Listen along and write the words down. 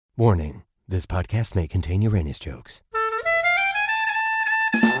Warning, this podcast may contain Uranus jokes.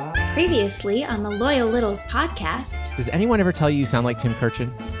 Previously on the Loyal Littles podcast. Does anyone ever tell you sound like Tim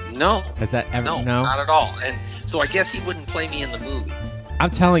Kurchin? No. Has that ever? No, not at all. And so I guess he wouldn't play me in the movie. I'm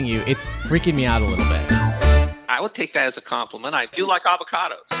telling you, it's freaking me out a little bit. I would take that as a compliment. I do like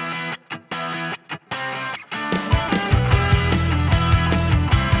avocados.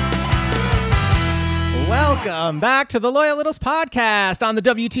 Welcome back to the Loyal Littles podcast on the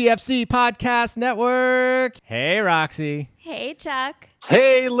WTFC Podcast Network. Hey, Roxy. Hey, Chuck.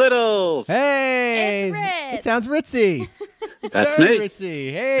 Hey, Littles. Hey. It's Ritz. It sounds ritzy. It's That's very me.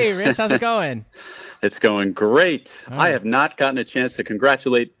 ritzy. Hey, Ritz, how's it going? It's going great. Oh. I have not gotten a chance to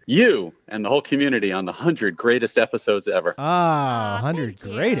congratulate you and the whole community on the 100 greatest episodes ever. Oh, 100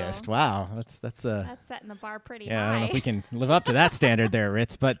 thank you. greatest. Wow. That's That's setting the bar pretty yeah, I high. don't know if we can live up to that standard there,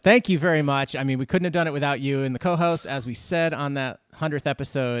 Ritz, but thank you very much. I mean, we couldn't have done it without you and the co-hosts. As we said on that 100th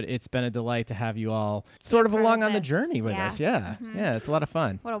episode, it's been a delight to have you all sort of part along of on the this. journey with Yeah. us. Yeah. Mhm. Yeah, it's a lot of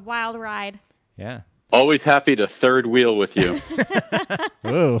fun. What a wild ride. Yeah. Always happy to third wheel with you.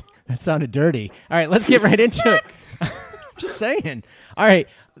 Ooh, that sounded dirty. All right, let's get right into it. Just saying. All right,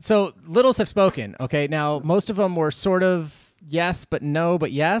 so Littles have spoken. Okay, now most of them were sort of yes, but no,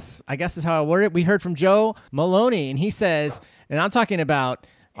 but yes, I guess is how I word it. We heard from Joe Maloney, and he says, and I'm talking about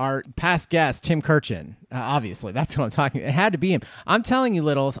our past guest, Tim Kurchin. Obviously, that's who I'm talking. It had to be him. I'm telling you,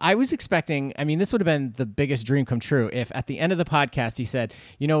 Littles, I was expecting, I mean, this would have been the biggest dream come true if at the end of the podcast he said,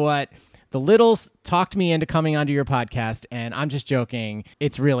 you know what? The Littles talked me into coming onto your podcast, and I'm just joking.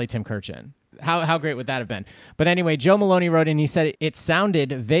 It's really Tim Kurchin. How great would that have been? But anyway, Joe Maloney wrote in, he said, it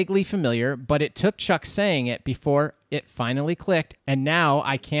sounded vaguely familiar, but it took Chuck saying it before it finally clicked, and now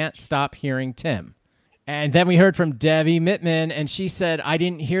I can't stop hearing Tim. And then we heard from Debbie Mittman, and she said, I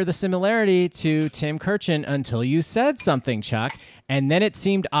didn't hear the similarity to Tim Kurchin until you said something, Chuck. And then it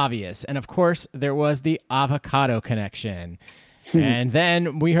seemed obvious. And of course, there was the avocado connection. And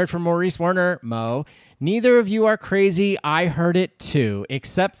then we heard from Maurice Werner, Mo. Neither of you are crazy. I heard it too,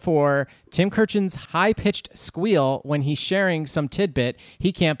 except for Tim Kurchin's high-pitched squeal when he's sharing some tidbit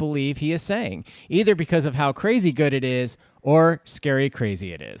he can't believe he is saying, either because of how crazy good it is or scary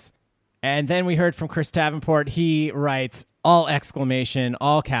crazy it is. And then we heard from Chris Davenport. He writes, all exclamation,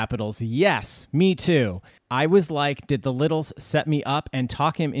 all capitals, yes, me too. I was like, did the Littles set me up and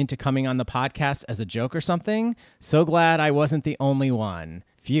talk him into coming on the podcast as a joke or something? So glad I wasn't the only one.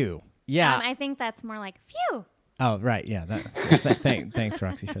 Phew. Yeah. I think that's more like, phew. Oh, right. Yeah. Thanks,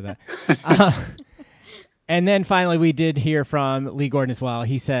 Roxy, for that. And then finally, we did hear from Lee Gordon as well.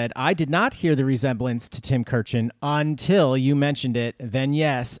 He said, I did not hear the resemblance to Tim Kurchin until you mentioned it. Then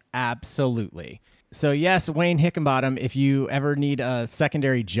yes, absolutely. So yes, Wayne Hickenbottom, if you ever need a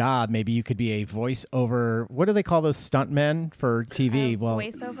secondary job, maybe you could be a voiceover. What do they call those stuntmen for TV?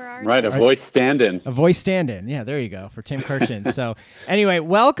 Voiceover artist. Right, a voice stand-in. A voice stand-in. Yeah, there you go, for Tim Kurchin. So anyway,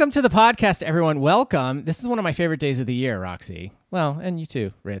 welcome to the podcast, everyone. Welcome. This is one of my favorite days of the year, Roxy. Well, and you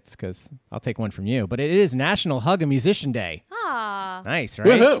too, Ritz, because I'll take one from you. But it is National Hug a Musician Day. Aw. Nice,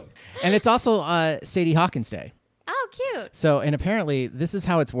 right? Woohoo! And it's also Sadie Hawkins Day. Oh, cute. So, and apparently this is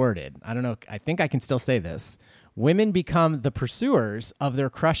how it's worded. I don't know. I think I can still say this. Women become the pursuers of their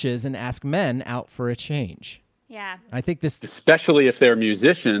crushes and ask men out for a change. Yeah. I think this... Especially if they're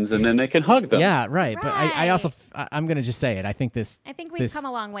musicians, and then they can hug them. Yeah, right. But I also... Right. I'm going to just say it. I think this... I think we've come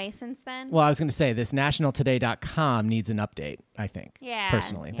a long way since then. Well, I was going to say this nationaltoday.com needs an update, I think. Yeah,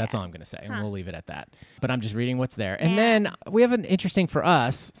 Personally. That's yeah. all I'm going to say. And Huh. we'll leave it at that. But I'm just reading what's there. And Yeah. then we have an interesting for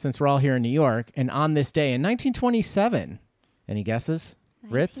us, since we're all here in New York, and on this day in 1927. Any guesses?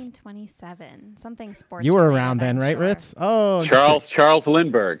 Ritz? 1927. Something sports. You were related, around then, I'm right, sure. Ritz? Oh, Charles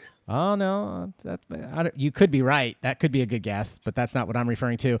Lindbergh. Oh, no. You could be right. That could be a good guess, but that's not what I'm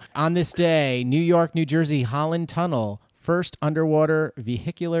referring to. On this day, New York, New Jersey, Holland Tunnel, first underwater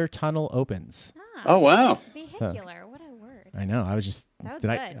vehicular tunnel opens. Oh, wow. Vehicular. What a word. I know. I was just... That was did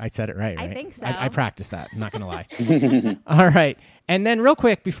good. I said it right, I right? think so. I practiced that. I'm not going to lie. All right. And then real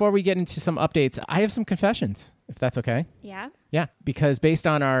quick, before we get into some updates, I have some confessions, if that's okay. Yeah. Yeah, because based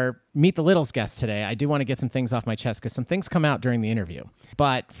on our Meet the Littles guest today, I do want to get some things off my chest because some things come out during the interview.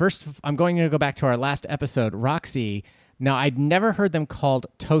 But first, I'm going to go back to our last episode, Roxy. Now, I'd never heard them called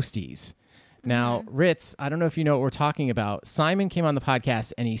toasties. Now, Ritz, I don't know if you know what we're talking about. Simon came on the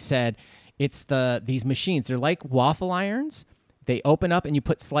podcast and he said it's these machines. They're like waffle irons. They open up and you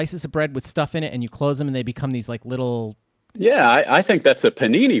put slices of bread with stuff in it and you close them and they become these like little... Yeah, I think that's a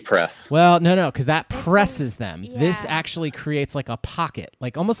panini press. Well, no, because that presses them. yeah. This actually creates like a pocket,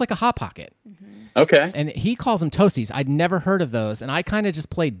 like almost like a Hot Pocket. Okay. And he calls them toasties. I'd never heard of those, and I kind of just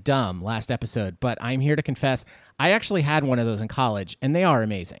played dumb last episode, but I'm here to confess I actually had one of those in college, and they are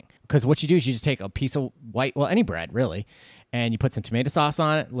amazing. because what you do is you just take a piece of any bread really, and you put some tomato sauce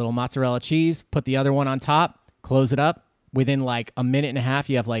on it, a little mozzarella cheese, put the other one on top, close it up. Within like a minute and a half,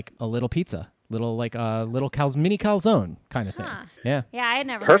 you have like a little pizza, mini calzone kind of thing. Yeah. Yeah, I had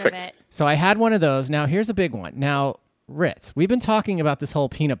never Perfect. heard of it. So I had one of those. Now here's a big one. Now, Ritz, we've been talking about this whole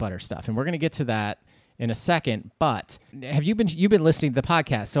peanut butter stuff, and we're going to get to that in a second. But you've been listening to the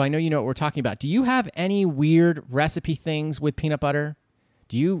podcast, so I know you know what we're talking about. Do you have any weird recipe things with peanut butter?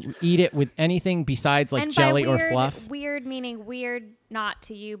 Do you eat it with anything besides like And jelly by or weird, fluff? Weird meaning weird not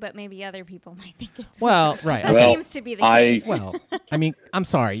to you, but maybe other people might think it's Well, weird. right. That Well, seems to be the case. Well, I mean, I'm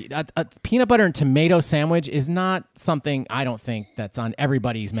sorry. A peanut butter and tomato sandwich is not something I don't think that's on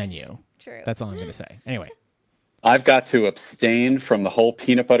everybody's menu. True. That's all I'm going to say. Anyway. I've got to abstain from the whole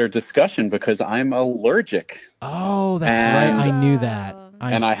peanut butter discussion because I'm allergic. Oh, that's And- right. I knew that.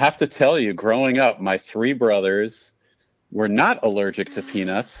 And I have to tell you, growing up, my 3 brothers were not allergic to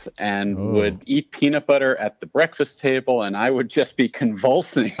peanuts and would eat peanut butter at the breakfast table, and I would just be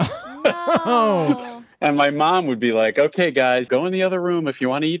convulsing. No. And my mom would be like, okay, guys, go in the other room if you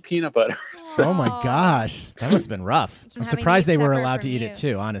want to eat peanut butter. Oh my gosh, that must have been rough. I'm Having surprised to they were separate allowed to from eat you. it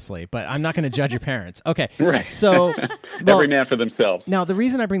too, honestly. But I'm not going to judge your parents. Okay, Right. So, Every man for themselves. now the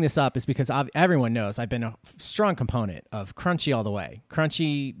reason I bring this up is because everyone knows I've been a strong component of crunchy all the way.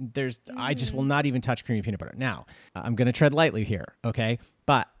 Crunchy, I just will not even touch creamy peanut butter. Now, I'm going to tread lightly here, okay?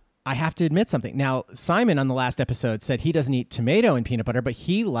 But I have to admit something. Now, Simon on the last episode said he doesn't eat tomato and peanut butter, but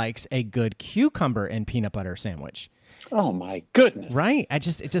he likes a good cucumber and peanut butter sandwich. Oh, my goodness. Right?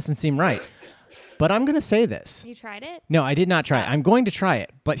 It doesn't seem right. But I'm going to say this. You tried it? No, I did not try it. I'm going to try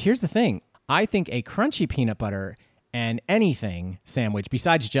it. But here's the thing. I think a crunchy peanut butter and anything sandwich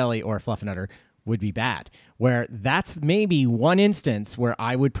besides jelly or fluffernutter would be bad. Where that's maybe one instance where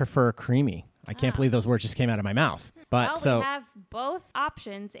I would prefer creamy. I can't believe those words just came out of my mouth. But Well, so we have both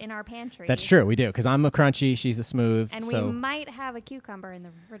options in our pantry. that's true. We do because I'm a crunchy. She's a smooth. And so we might have a cucumber in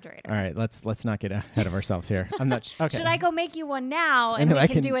the refrigerator. all right, let's not get ahead of ourselves here. I'm not okay. Should I go make you one now and And we I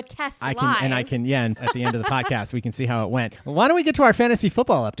can do a test I live? can at the end of the podcast we can see how it went. Why don't we get to our fantasy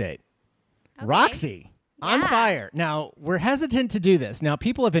football update? Okay. Roxy on Yeah. fire. Now, we're hesitant to do this. Now,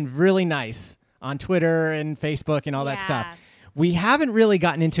 people have been really nice on Twitter and Facebook and all that stuff. Yeah. We haven't really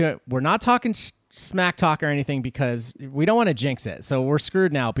gotten into it. We're not talking smack talk or anything because we don't want to jinx it. So we're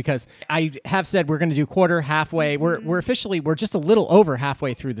screwed now because I have said we're going to do halfway. Mm-hmm. We're just a little over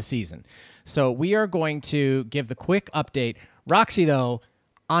halfway through the season. So we are going to give the quick update. Roxy, though,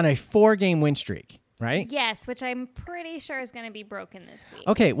 on a 4-game win streak, right? Yes, which I'm pretty sure is going to be broken this week.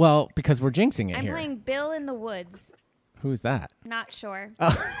 Okay, well, because we're jinxing it I'm here. playing Bill in the Woods. Who's that? Not sure.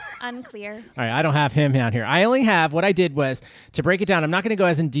 Oh. Unclear. All right, I don't have him down here. I only have, what I did was, to break it down, I'm not going to go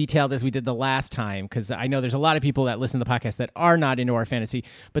as in detailed as we did the last time, because I know there's a lot of people that listen to the podcast that are not into our fantasy,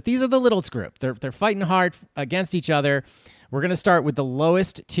 but these are the Littles group. They're fighting hard against each other. We're going to start with the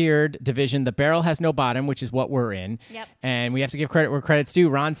lowest tiered division. The barrel has no bottom, which is what we're in. Yep. And we have to give credit where credit's due.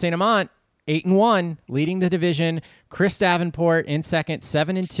 Ron St. Amant, 8-1, leading the division. Chris Davenport in second,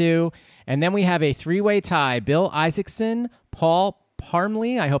 7-2. And then we have a 3-way tie. Bill Isaacson, Paul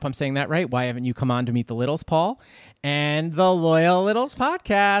Parmley, I hope I'm saying that right. Why haven't you come on to meet the Littles, Paul? And the Loyal Littles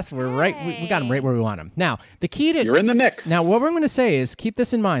podcast. We're right. We got them right where we want them. Now, the key to... You're in the mix. Now, what we're going to say is, keep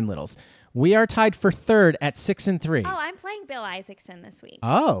this in mind, Littles. We are tied for third at 6-3. Oh, I'm playing Bill Isaacson this week.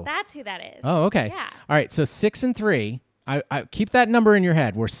 Oh. That's who that is. Oh, okay. Yeah. All right, so 6-3. I keep that number in your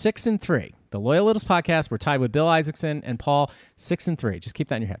head. We're 6-3. The Loyal Littles podcast. We're tied with Bill Isaacson and Paul. 6-3. Just keep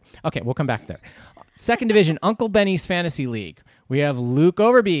that in your head. Okay, we'll come back there. Second division, Uncle Benny's Fantasy League. We have Luke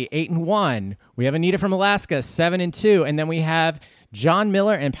Overby, 8-1. We have Anita from Alaska, 7-2, and then we have John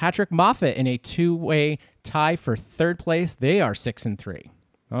Miller and Patrick Moffat in a 2-way tie for third place. They are 6-3.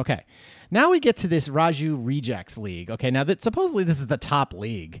 Okay. Now we get to this Raju Rejects League. Okay, now that supposedly this is the top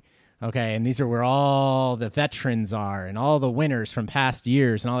league. Okay, and these are where all the veterans are and all the winners from past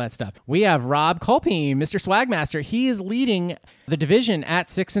years and all that stuff. We have Rob Colpine, Mr. Swagmaster. He is leading the division at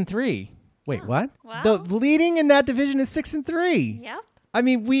 6-3. Wait, what? wow. The leading in that division is 6-3. Yep. I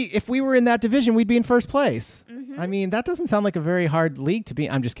mean, if we were in that division, we'd be in first place. Mm-hmm. I mean, that doesn't sound like a very hard league to be.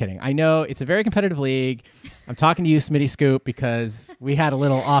 I'm just kidding. I know it's a very competitive league. I'm talking to you, Smitty Scoop, because we had a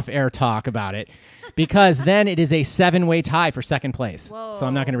little off-air talk about it. Because then it is a 7-way tie for second place. Whoa. So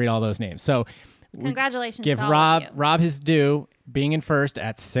I'm not going to read all those names. So Congratulations give to all Rob of you. Rob his due. being in first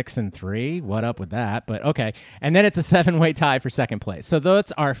at 6-3. What up with that? But okay. And then it's a 7-way tie for second place. So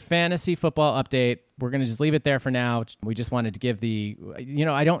that's our fantasy football update. We're going to just leave it there for now. We just wanted to give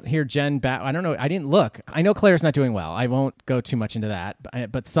I don't hear Jen back. I don't know. I didn't look. I know Claire's not doing well. I won't go too much into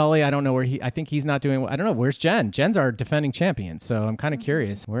that. But Sully, I don't know I think he's not doing well. I don't know. Where's Jen? Jen's our defending champion. So I'm kind of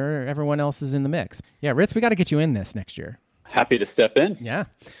curious where everyone else is in the mix. Yeah, Ritz, we got to get you in this next year. Happy to step in. Yeah.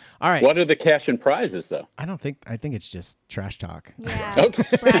 All right. What are the cash and prizes, though? I think it's just trash talk. Yeah,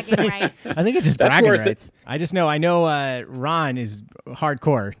 bragging rights. I think it's just bragging rights. I know Ron is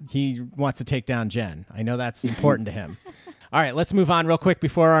hardcore. He wants to take down Jen. I know that's important to him. All right, let's move on real quick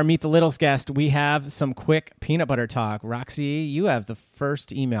before our Meet the Littles guest. We have some quick peanut butter talk. Roxy, you have the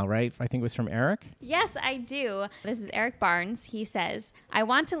first email, right? I think it was from Eric. Yes, I do. This is Eric Barnes. He says, I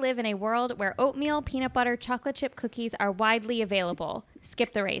want to live in a world where oatmeal, peanut butter, chocolate chip cookies are widely available.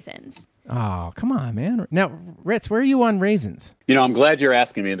 Skip the raisins. Oh, come on, man. Now, Ritz, where are you on raisins? I'm glad you're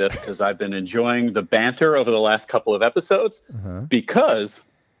asking me this because I've been enjoying the banter over the last couple of episodes because...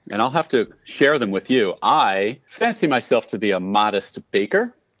 and I'll have to share them with you. I fancy myself to be a modest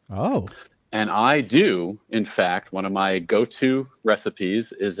baker. Oh. And I do, in fact, one of my go-to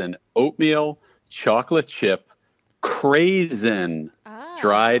recipes is an oatmeal chocolate chip craisin,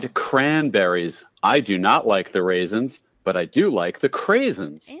 dried cranberries. I do not like the raisins, but I do like the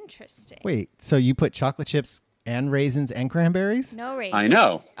craisins. Interesting. Wait, so you put chocolate chips and raisins and cranberries? No raisins. I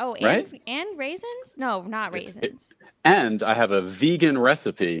know. Oh, right? And raisins? No, not raisins. And I have a vegan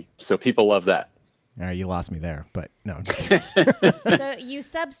recipe, so people love that. All right, you lost me there, but no, I'm just kidding. So you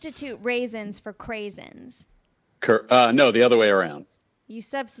substitute raisins for craisins. No, the other way around. You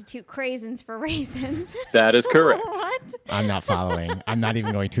substitute craisins for raisins. That is correct. What? I'm not following. I'm not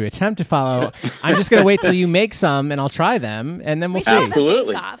even going to attempt to follow. I'm just going to wait till you make some, and I'll try them, and then we'll see.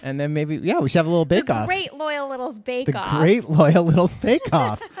 Absolutely. And then maybe, we should have a little bake-off. Great Loyal Littles Bake-Off. The Great Loyal Littles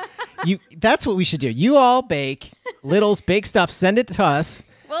Bake-Off. That's what we should do. You all bake Littles, bake stuff, send it to us.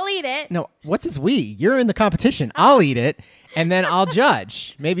 We'll eat it. No, what's this we? You're in the competition. I'll eat it, and then I'll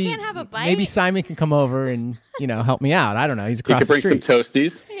judge. Maybe Can't have a bite. Maybe Simon can come over and help me out. I don't know. He's across the You could bring street. some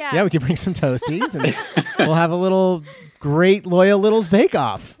toasties. Yeah, we could bring some toasties, and we'll have a little Great Loyal Littles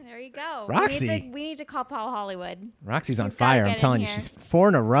Bake-Off. There you go. Roxy. We need to call Paul Hollywood. Roxy's on He's gotta fire. get I'm in telling you, here. she's 4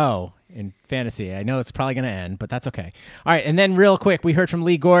 in a row in fantasy. I know it's probably going to end, but that's okay. All right, and then real quick, we heard from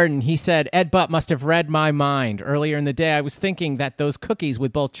Lee Gordon. He said, Ed Butt must have read my mind. Earlier in the day, I was thinking that those cookies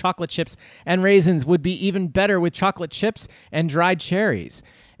with both chocolate chips and raisins would be even better with chocolate chips and dried cherries.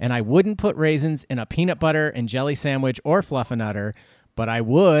 And I wouldn't put raisins in a peanut butter and jelly sandwich or Fluffernutter, but I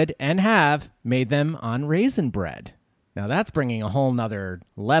would and have made them on raisin bread. Now that's bringing a whole nother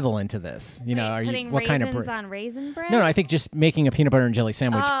level into this. Putting what kind of raisins bread? on raisin bread? No, I think just making a peanut butter and jelly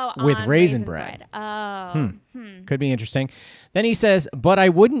sandwich with on raisin bread. Oh. Could be interesting. Then he says, but I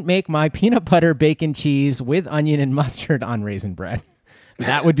wouldn't make my peanut butter bacon cheese with onion and mustard on raisin bread.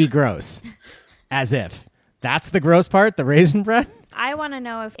 That would be gross. As if. That's the gross part, the raisin bread? I want to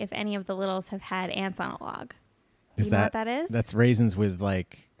know if any of the littles have had ants on a log. Do you know what that is? That's raisins with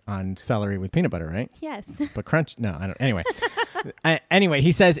on celery with peanut butter, right? Yes. But crunch? No, I don't. Anyway. Anyway,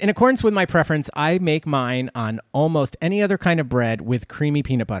 he says, in accordance with my preference, I make mine on almost any other kind of bread with creamy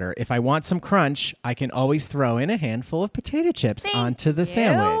peanut butter. If I want some crunch, I can always throw in a handful of potato chips onto the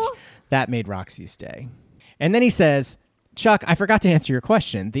sandwich. That made Roxy's day. And then he says, Chuck, I forgot to answer your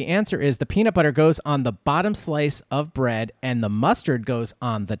question. The answer is the peanut butter goes on the bottom slice of bread and the mustard goes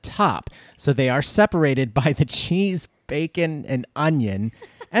on the top. So they are separated by the cheese, bacon, and onion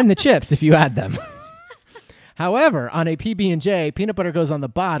and the chips if you add them. However, on a PB&J, peanut butter goes on the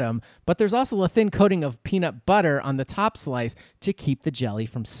bottom, but there's also a thin coating of peanut butter on the top slice to keep the jelly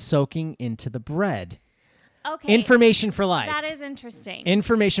from soaking into the bread. Okay. Information for life. That is interesting.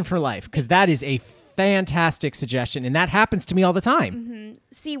 Information for life, because that is a fantastic suggestion, and that happens to me all the time. Mm-hmm.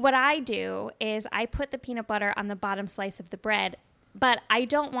 See, what I do is I put the peanut butter on the bottom slice of the bread, but I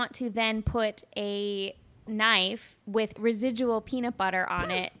don't want to then put a knife with residual peanut butter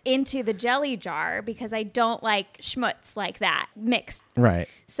on it into the jelly jar because I don't like schmutz like that mixed. Right.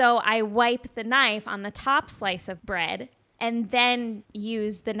 So I wipe the knife on the top slice of bread and then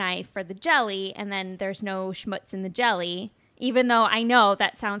use the knife for the jelly, and then there's no schmutz in the jelly, even though I know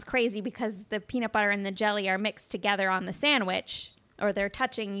that sounds crazy because the peanut butter and the jelly are mixed together on the sandwich, or they're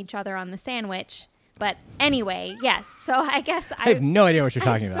touching each other on the sandwich. But anyway, yes. So I guess I have no idea what you're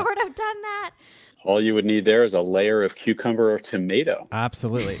talking I've about. sort of done that. All you would need there is a layer of cucumber or tomato.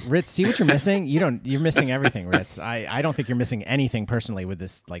 Absolutely. Ritz, see what you're missing? You're missing everything, Ritz. I don't think you're missing anything personally with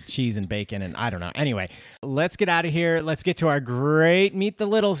this, like cheese and bacon and I don't know. Anyway, let's get out of here. Let's get to our great Meet the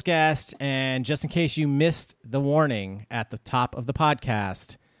Littles guest. And just in case you missed the warning at the top of the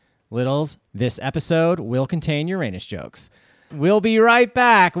podcast, Littles, this episode will contain Uranus jokes. We'll be right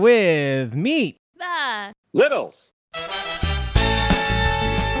back with Meet The Littles.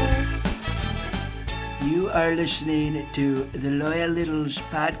 You are listening to the Loyal Littles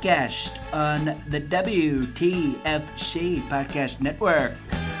podcast on the WTFC Podcast Network.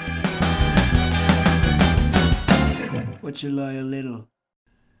 What's a Loyal Little?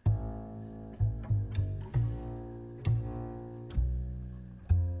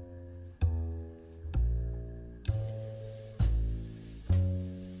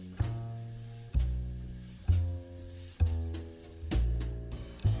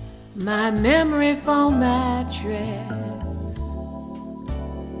 My memory foam mattress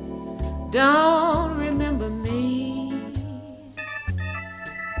don't remember me.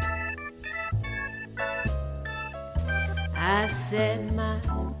 I said my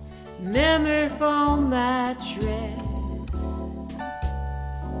memory foam mattress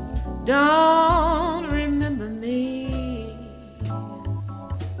don't remember me.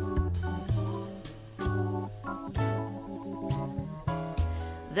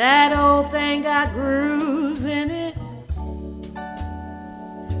 That old thing got grooves in it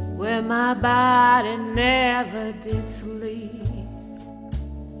where my body never did sleep.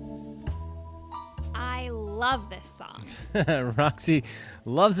 I love this song. Roxy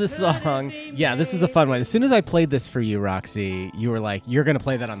loves this song. Yeah, this was a fun one. As soon as I played this for you, Roxy, you were like, you're going to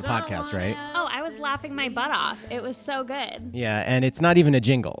play that on the podcast, right? Oh, I was laughing my butt off. It was so good. Yeah, and it's not even a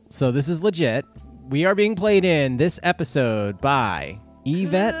jingle. So this is legit. We are being played in this episode by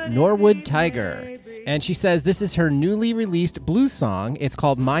Yvette Norwood Tiger. And she says this is her newly released blues song. It's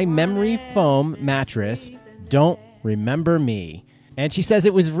called My Memory Foam Mattress, Don't Remember Me. And she says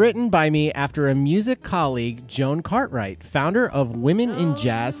it was written by me after a music colleague, Joan Cartwright, founder of Women in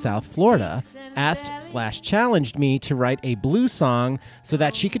Jazz South Florida, asked/challenged me to write a blues song so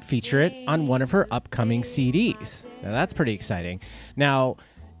that she could feature it on one of her upcoming CDs. Now that's pretty exciting. Now,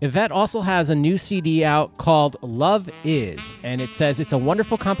 Yvette also has a new CD out called Love Is, and it says it's a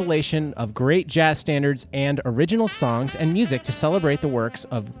wonderful compilation of great jazz standards and original songs and music to celebrate the works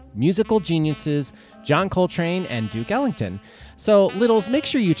of musical geniuses John Coltrane and Duke Ellington. So, Littles, make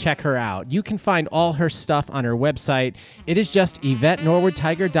sure you check her out. You can find all her stuff on her website. It is just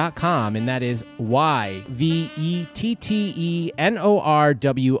YvetteNorwoodTiger.com, and that is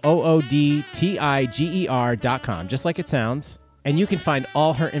YvetteNorwoodTiger.com, just like it sounds. And you can find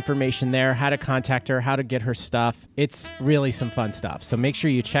all her information there, how to contact her, how to get her stuff. It's really some fun stuff. So make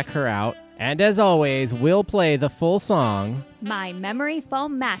sure you check her out. And as always, we'll play the full song, My Memory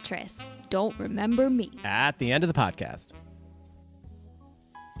Foam Mattress, Don't Remember Me, at the end of the podcast.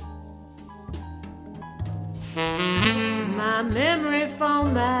 My memory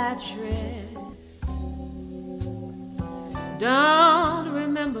foam mattress don't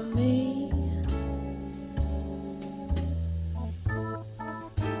remember me.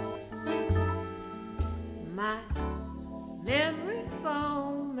 My memory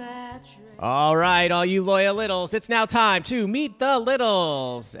foam mattress. All right, all you loyal Littles, it's now time to meet the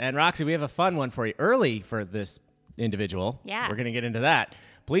Littles. And Roxy, we have a fun one for you early for this individual. Yeah. We're going to get into that.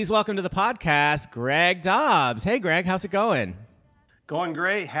 Please welcome to the podcast, Greg Dobbs. Hey, Greg, how's it going? Going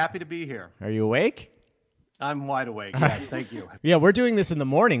great. Happy to be here. Are you awake? I'm wide awake. Yes, thank you. Yeah, we're doing this in the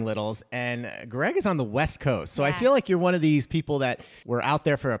morning, Littles, and Greg is on the West Coast. So I feel like you're one of these people that were out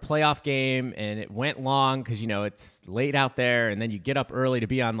there for a playoff game and it went long because, you know, it's late out there and then you get up early to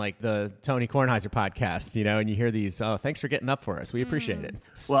be on like the Tony Kornheiser podcast, you know, and you hear these, oh, thanks for getting up for us. We appreciate it.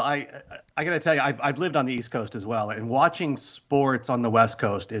 Well, I got to tell you, I've lived on the East Coast as well, and watching sports on the West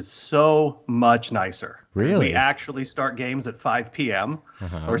Coast is so much nicer. Really? We actually start games at 5 p.m.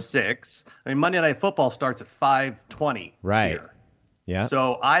 Or 6. I mean, Monday Night Football starts at 5:20. Right. Here. Yeah.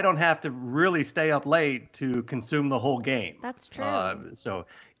 So I don't have to really stay up late to consume the whole game. That's true. So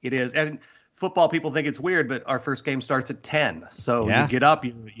it is. And football people think it's weird, but our first game starts at 10. So Yeah. you get up,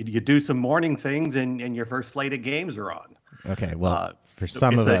 you do some morning things, and your first slate of games are on. Okay, well, for So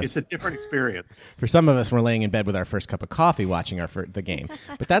some of us, it's a different experience. For some of us, we're laying in bed with our first cup of coffee watching the game,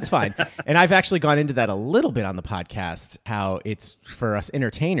 but that's fine. And I've actually gone into that a little bit on the podcast, how it's for us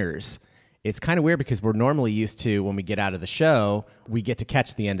entertainers. It's kind of weird because we're normally used to when we get out of the show, we get to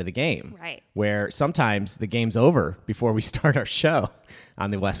catch the end of the game. Right. Where sometimes the game's over before we start our show on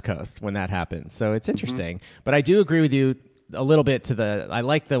the West Coast when that happens. So it's interesting. But I do agree with you. a little bit I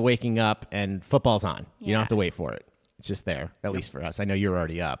like the waking up and football's on. You Yeah. don't have to wait for it. It's just there, at least for us. I know you're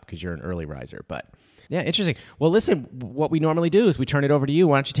already up because you're an early riser, but yeah, interesting. Well, listen, what we normally do is we turn it over to you.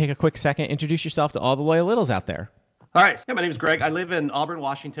 Why don't you take a quick second, introduce yourself to all the loyal littles out there? All right. My name is Greg. I live in Auburn,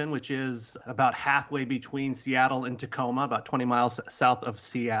 Washington, which is about halfway between Seattle and Tacoma, about 20 miles south of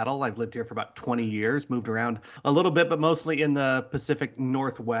Seattle. I've lived here for about 20 years, moved around a little bit, but mostly in the Pacific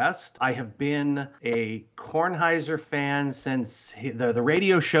Northwest. I have been a Kornheiser fan since the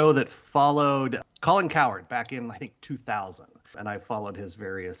radio show that followed Colin Cowherd back in, I think, 2000. And I followed his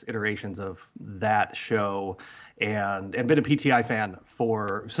various iterations of that show and been a PTI fan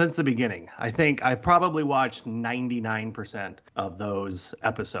since the beginning. I think I probably watched 99% of those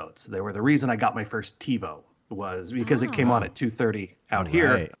episodes. They were the reason I got my first TiVo was because it came on at 2:30 out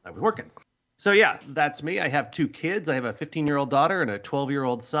here. Right. I was working. So yeah, that's me. I have 2 kids. I have a 15-year-old daughter and a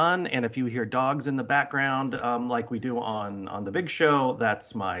 12-year-old son. And if you hear dogs in the background, like we do on the big show,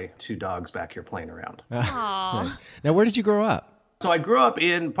 that's my 2 dogs back here playing around. Aww. Now, where did you grow up? So I grew up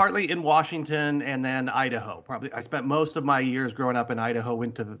partly in Washington and then Idaho. I spent most of my years growing up in Idaho,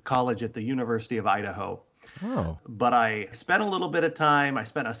 went to college at the University of Idaho. Oh. But I spent a little bit of time. I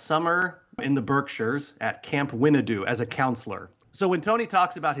spent a summer in the Berkshires at Camp Winnetou as a counselor. So when Tony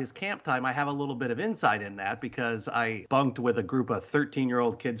talks about his camp time, I have a little bit of insight in that because I bunked with a group of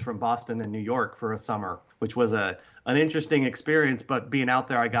 13-year-old kids from Boston and New York for a summer, which was an interesting experience. But being out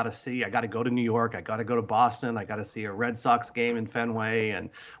there, I got to go to New York. I got to go to Boston. I got to see a Red Sox game in Fenway and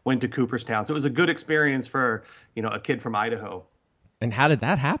went to Cooperstown. So it was a good experience for, a kid from Idaho. And how did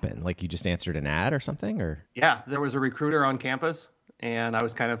that happen? Like you just answered an ad or something, or? Yeah, there was a recruiter on campus. And I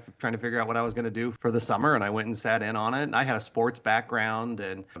was kind of trying to figure out what I was going to do for the summer, and I went and sat in on it. And I had a sports background,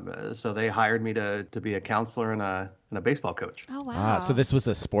 and so they hired me to be a counselor and a baseball coach. Oh, wow. So this was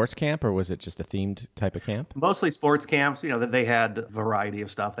a sports camp, or was it just a themed type of camp? Mostly sports camps. They had a variety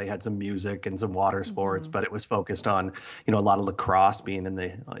of stuff. They had some music and some water sports, but it was focused on, a lot of lacrosse being in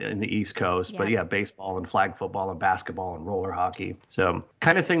the East Coast. But yeah, baseball and flag football and basketball and roller hockey. So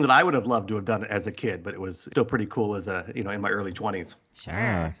kind of thing that I would have loved to have done as a kid, but it was still pretty cool as in my early 20s.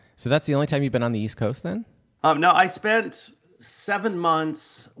 Sure. So that's the only time you've been on the East Coast then? No, I spent 7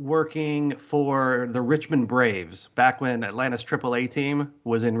 months working for the Richmond Braves back when Atlanta's AAA team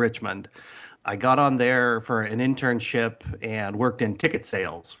was in Richmond. I got on there for an internship and worked in ticket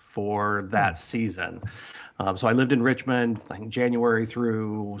sales for that season. So I lived in Richmond, I think January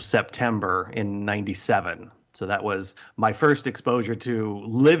through September in '97. So that was my first exposure to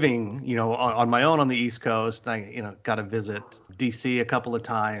living, on my own on the East Coast. I, got to visit DC a couple of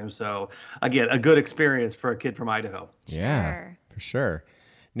times. So again, a good experience for a kid from Idaho. Yeah, for sure.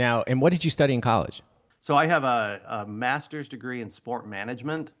 Now, and what did you study in college? So I have a master's degree in sport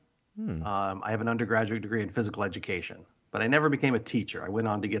management. I have an undergraduate degree in physical education, but I never became a teacher. I went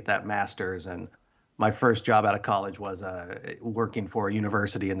on to get that master's, and my first job out of college was working for a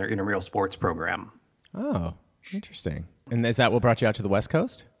university in their intramural sports program. Oh, interesting. And is that what brought you out to the West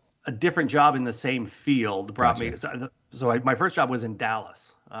Coast? A different job in the same field brought me. So my first job was in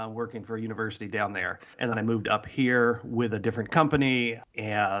Dallas, working for a university down there. And then I moved up here with a different company.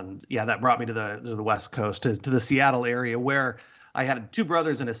 And yeah, that brought me to the West Coast, to the Seattle area, where I had 2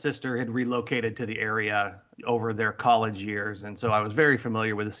 brothers and a sister had relocated to the area over their college years. And so I was very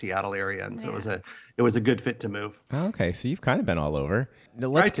familiar with the Seattle area. And so it was a good fit to move. Okay. So you've kind of been all over. Now,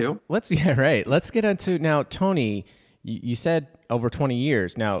 Let's get into now, Tony, you said over 20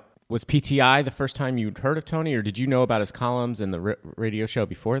 years. Now, was PTI the first time you'd heard of Tony, or did you know about his columns and the radio show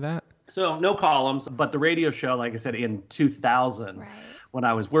before that? So no columns, but the radio show, like I said, in 2000, when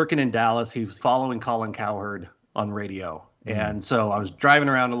I was working in Dallas, he was following Colin Cowherd on radio. And so I was driving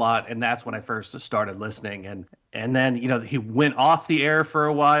around a lot, and that's when I first started listening. And then, he went off the air for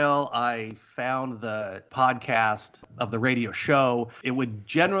a while. I found the podcast of the radio show. It would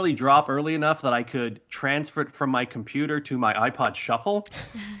generally drop early enough that I could transfer it from my computer to my iPod Shuffle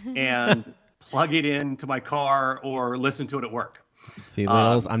and plug it into my car or listen to it at work. See,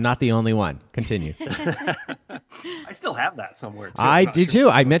 Littles, I'm not the only one. Continue. I still have that somewhere, too. I do, too.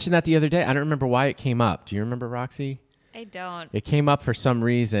 I mentioned that the other day. I don't remember why it came up. Do you remember, Roxy? I don't. It came up for some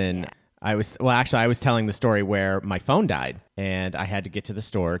reason. Yeah. I was telling the story where my phone died and I had to get to the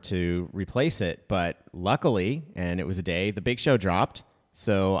store to replace it. But luckily, and it was a day the big show dropped.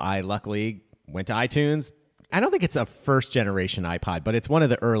 So I luckily went to iTunes. I don't think it's a first generation iPod, but it's one of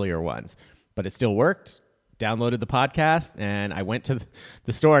the earlier ones. But it still worked. downloaded the podcast and I went to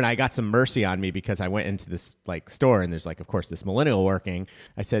the store and I got some mercy on me because I went into this like store and there's like, of course, this millennial working.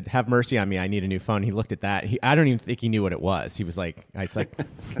 I said, have mercy on me. I need a new phone. He looked at that. I don't even think he knew what it was. He was like, I was like,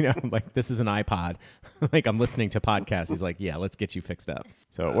 like, this is an iPod. Like, I'm listening to podcasts. He's like, yeah, let's get you fixed up.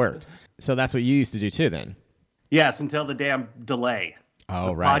 So it worked. So that's what you used to do too then? Yes, until the damn delay.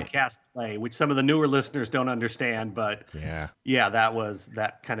 Oh, right. Podcast delay, which some of the newer listeners don't understand, but yeah,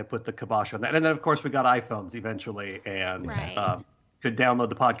 that kind of put the kibosh on that. And then, of course, we got iPhones eventually and could download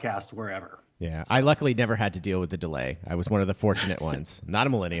the podcast wherever. Yeah, I luckily never had to deal with the delay. I was one of the fortunate ones. Not a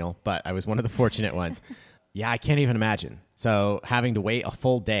millennial, but I was one of the fortunate ones. Yeah, I can't even imagine. So having to wait a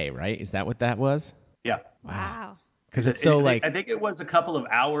full day, right? Is that what that was? Yeah. Wow. Because it's so I think it was a couple of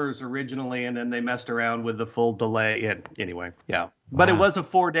hours originally, and then they messed around with the full delay. And anyway, yeah. But it was a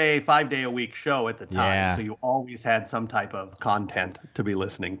 5-day-a-week show at the time, so you always had some type of content to be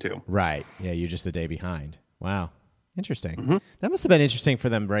listening to. Right. Yeah, you're just a day behind. Wow. Interesting. Mm-hmm. That must have been interesting for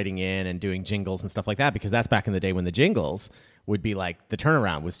them writing in and doing jingles and stuff like that, because that's back in the day when the jingles would be like, the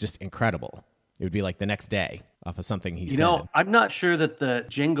turnaround was just incredible. It would be like the next day off of something he said. You know, I'm not sure that the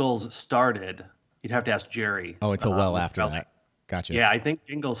jingles started. You'd have to ask Jerry. Oh, until well after that. Gotcha. Yeah, I think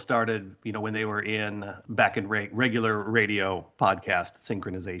jingles started, when they were back in regular radio podcast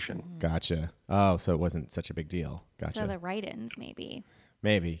synchronization. Gotcha. Oh, so it wasn't such a big deal. Gotcha. So the write-ins maybe.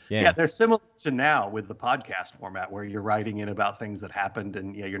 Maybe, yeah. Yeah, they're similar to now with the podcast format where you're writing in about things that happened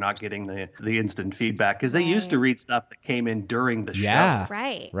and you're not getting the instant feedback because they used to read stuff that came in during the show. Yeah,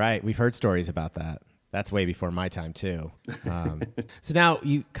 right. Right. We've heard stories about that. That's way before my time, too. So now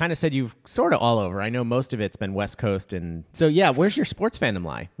you kind of said you've sort of all over. I know most of it's been West Coast. And so, yeah, where's your sports fandom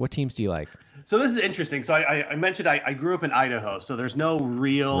lie? What teams do you like? So this is interesting. So I mentioned I grew up in Idaho, so there's no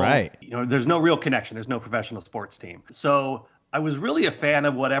real, there's no real connection. There's no professional sports team. So I was really a fan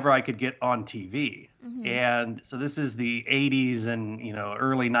of whatever I could get on TV. Mm-hmm. And so this is the 80s and,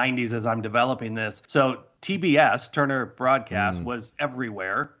 early 90s as I'm developing this. So TBS, Turner Broadcast, was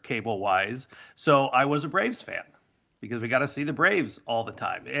everywhere, cable-wise. So I was a Braves fan because we got to see the Braves all the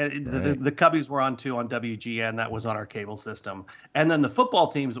time. And the Cubbies were on, too, on WGN. That was on our cable system. And then the football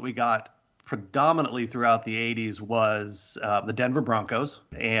teams that we got predominantly throughout the 80s was the Denver Broncos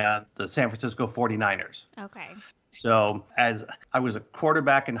and the San Francisco 49ers. Okay. So as I was a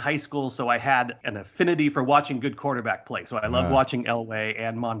quarterback in high school, so I had an affinity for watching good quarterback play. So I loved watching Elway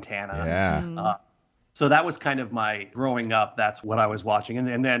and Montana. Yeah. So that was kind of my growing up. That's what I was watching.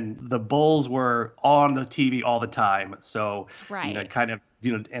 And then the Bulls were on the TV all the time. So, and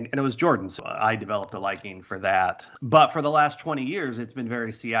it was Jordan. So I developed a liking for that. But for the last 20 years, it's been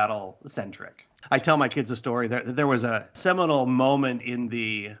very Seattle centric. I tell my kids a story. There was a seminal moment in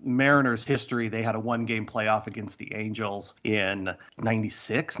the Mariners' history. They had a one-game playoff against the Angels in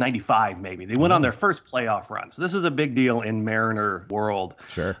 96, 95 maybe. They went on their first playoff run. So this is a big deal in Mariner world.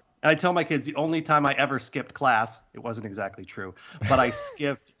 Sure. And I tell my kids the only time I ever skipped class, it wasn't exactly true, but I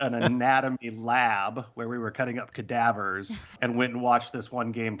skipped an anatomy lab where we were cutting up cadavers and went and watched this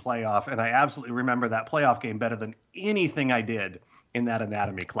one-game playoff. And I absolutely remember that playoff game better than anything I did in that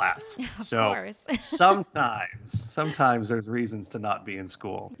anatomy class. Of course. sometimes there's reasons to not be in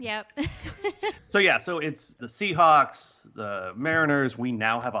school. Yep. So it's the Seahawks, the Mariners. We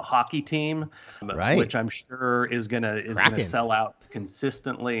now have a hockey team, which I'm sure is gonna sell out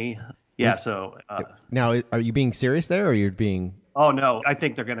consistently. Yeah. So now, are you being serious there, or you're being? Oh no, I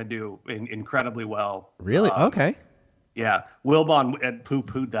think they're gonna do incredibly well. Really? Okay. Yeah, Wilbon had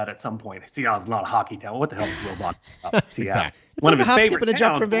poo-pooed that at some point. Seattle's not a hockey town. What the hell is Wilbon? Seattle. Exactly. It's one like of his a hop, favorite skip, and a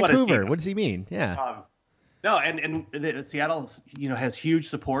jump from Vancouver. What does he mean? Yeah. No, and Seattle, has huge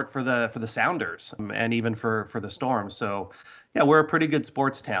support for the Sounders and even for the Storm. So, yeah, we're a pretty good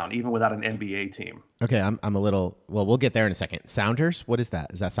sports town, even without an NBA team. Okay, I'm a little. Well, we'll get there in a second. Sounders. What is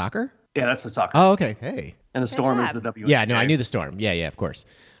that? Is that soccer? Yeah, that's the soccer. Oh, okay. Hey. And the Storm is the WNBA. Yeah, no, I knew the Storm. Yeah, of course.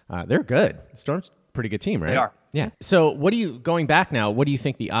 They're good. The Storm's a pretty good team, right? They are. Yeah. So going back now, what do you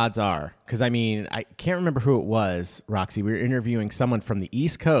think the odds are? Because, I mean, I can't remember who it was, Roxy. We were interviewing someone from the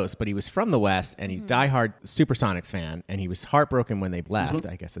East Coast, but he was from the West, and he's a diehard Supersonics fan, and he was heartbroken when they left,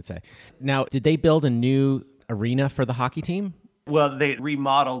 I guess I'd say. Now, did they build a new arena for the hockey team? Well, they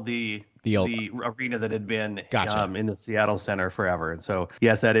remodeled the arena that had been in the Seattle Center forever. And so,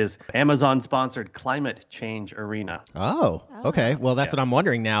 yes, that is Amazon-sponsored Climate Change Arena. Oh, okay. Well, that's what I'm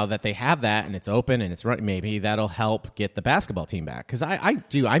wondering now that they have that and it's open and it's running. Maybe that'll help get the basketball team back. Because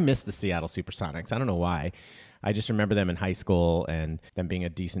I miss the Seattle Supersonics. I don't know why. I just remember them in high school and them being a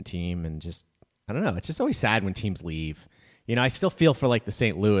decent team and just, I don't know. It's just always sad when teams leave. I still feel for like the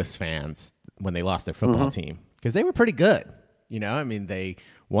St. Louis fans when they lost their football team because they were pretty good. I mean, they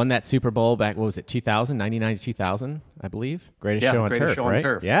Won that Super Bowl back, what was it, 2000, 99 to 2000, I believe? Greatest show on turf,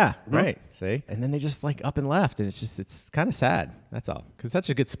 right? Yeah, right. See? And then they just like up and left, and it's kind of sad. That's all. Because that's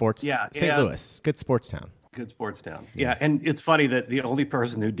a good sports, St. Louis, good sports town. Good sports town. Yeah, and it's funny that the only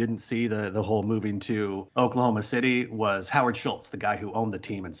person who didn't see the whole moving to Oklahoma City was Howard Schultz, the guy who owned the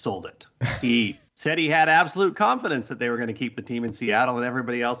team and sold it. He said he had absolute confidence that they were going to keep the team in Seattle, and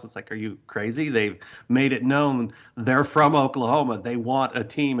everybody else is like, are you crazy? They've made it known they're from Oklahoma. They want a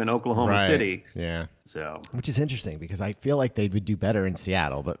team in Oklahoma City. Yeah. So, which is interesting because I feel like they would do better in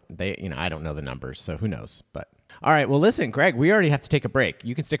Seattle, but I don't know the numbers, so who knows? But all right, well, listen, Greg, we already have to take a break.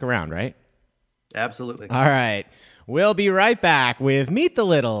 You can stick around, right? Absolutely. All right. We'll be right back with Meet the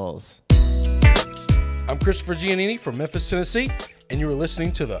Littles. I'm Christopher Giannini from Memphis, Tennessee, and you are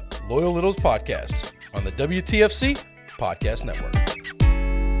listening to the Loyal Littles Podcast on the WTFC Podcast Network.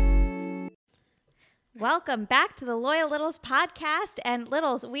 Welcome back to the Loyal Littles Podcast. And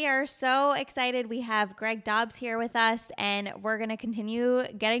Littles, we are so excited. We have Greg Dobbs here with us, and we're going to continue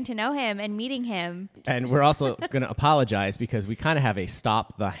getting to know him and meeting him. And we're also going to apologize because we kind of have a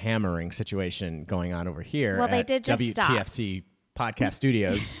stop the hammering situation going on over here. Well, they did just WTFC Podcast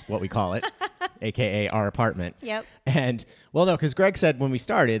Studios, what we call it, a.k.a. our apartment. Yep. And, well, no, because Greg said when we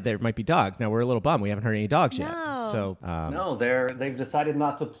started there might be dogs. Now, we're a little bummed. We haven't heard any dogs yet. So, no, they've decided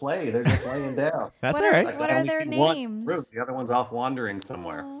not to play. They're just laying down. That's all right. What are their names? The other one's off wandering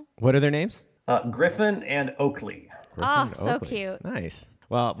somewhere. What are their names? Griffin and Oakley. So cute. Nice.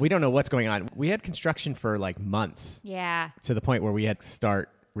 Well, we don't know what's going on. We had construction for like months. Yeah. To the point where we had to start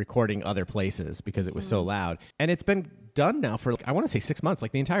recording other places because it was so loud. And it's been done now for, I want to say 6 months,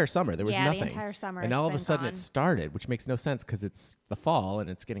 like the entire summer. There was nothing. The entire summer. And all of a sudden it started, which makes no sense because it's the fall and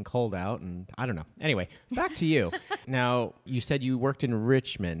it's getting cold out and I don't know. Anyway, back to you. Now, you said you worked in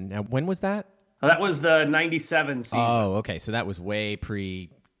Richmond. Now, when was that? That was the 97 season. Oh, okay. So that was way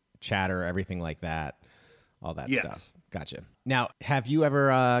pre-chatter, everything like that, all that stuff. Gotcha. Now, have you ever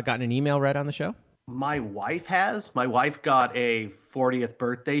gotten an email read on the show? My wife has. My wife got a 40th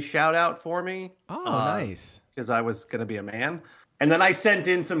birthday shout out for me. Oh, nice. Because I was going to be a man. And then I sent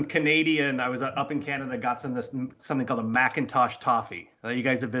in some Canadian, I was up in Canada, got something called a Macintosh toffee. You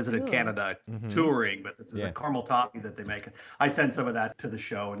guys have visited Canada touring, but this is a caramel toffee that they make. I sent some of that to the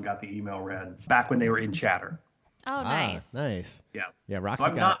show and got the email read back when they were in chatter. Oh, nice. Nice. Yeah. Yeah, Roxy so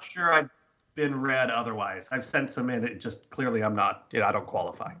I'm not sure I've been read otherwise. I've sent some in. It just clearly I'm not, I don't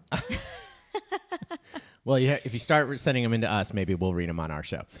qualify. Well, yeah, if you start sending them into us, maybe we'll read them on our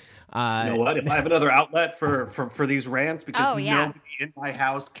show. You know what? If I have another outlet for these rants, because nobody in my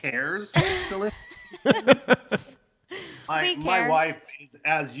house cares to listen to these things. My wife is,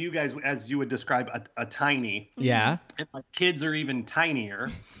 as you would describe, a tiny. Yeah. And my kids are even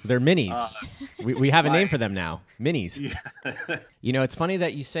tinier. They're minis. We have a name for them now. Minis. Yeah. It's funny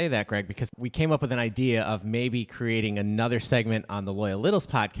that you say that, Greg, because we came up with an idea of maybe creating another segment on the Loyal Littles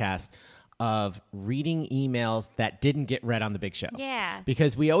podcast of reading emails that didn't get read on the big show. Yeah.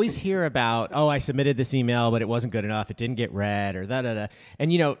 Because we always hear about, I submitted this email, but it wasn't good enough. It didn't get read or da-da-da. And,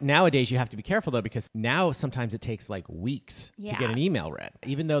 nowadays you have to be careful, though, because now sometimes it takes like weeks to get an email read.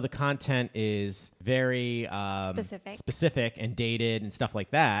 Even though the content is very specific and dated and stuff like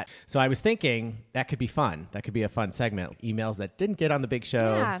that. So I was thinking that could be fun. That could be a fun segment. Emails that didn't get on the big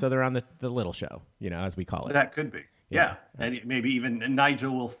show, so they're on the little show, as we call it. That could be. Yeah, and maybe even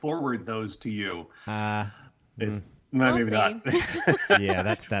Nigel will forward those to you. Maybe not. Yeah,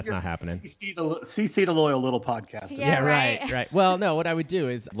 that's not happening. CC the Loyal Little Podcast. Yeah, right. Well, no, what I would do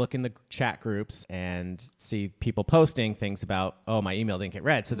is look in the chat groups and see people posting things about, my email didn't get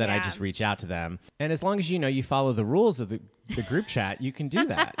read, so then I just reach out to them. And as long as you follow the rules of the group chat, you can do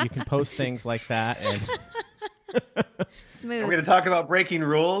that. You can post things like that and... Smooth. We're going to talk about breaking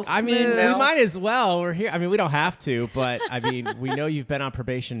rules. I mean, we might as well. We're here. I mean, we don't have to, but I mean, we know you've been on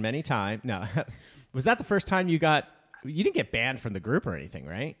probation many times. No, was that the first time you didn't get banned from the group or anything,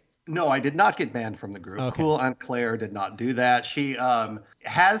 right? No, I did not get banned from the group. Okay. Cool Aunt Claire did not do that. She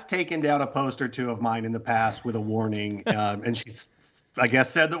has taken down a post or two of mine in the past with a warning, and she's, I guess,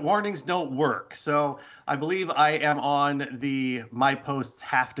 said that warnings don't work. So I believe I am on my posts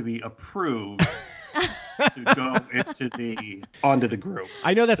have to be approved. To go onto the group.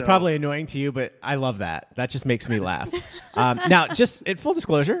 I know that's probably annoying to you, but I love that. That just makes me laugh. Now, just in full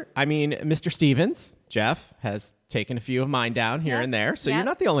disclosure, I mean, Mr. Stevens, Jeff, has taken a few of mine down here and there, so you're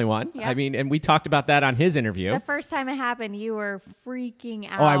not the only one. Yep. I mean, and we talked about that on his interview. The first time it happened, you were freaking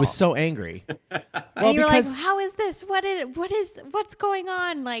out. Oh, I was so angry. And you were like, how is this? What's going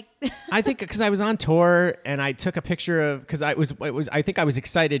on? Like, I think because I was on tour and I took a picture of, because I think I was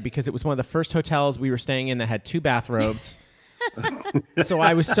excited because it was one of the first hotels we were staying in that had 2 bathrobes. So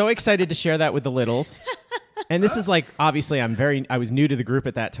I was so excited to share that with the littles. And this is like, obviously, I was new to the group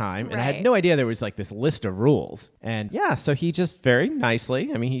at that time, and I had no idea there was like this list of rules. And yeah, so he just very nicely,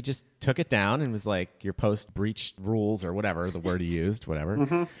 he just took it down and was like, your post breached rules or whatever, the word he used, whatever.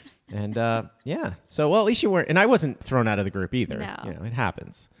 Mm-hmm. And yeah, so well, at least you weren't, and I wasn't thrown out of the group either. No. It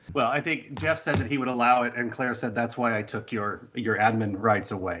happens. Well, I think Jeff said that he would allow it, and Claire said that's why I took your admin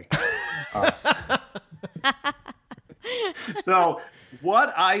rights away. So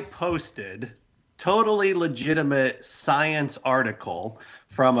what I posted, totally legitimate science article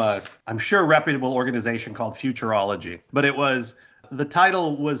from I'm sure, reputable organization called Futurology. But the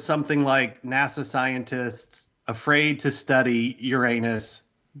title was something like NASA scientists afraid to study Uranus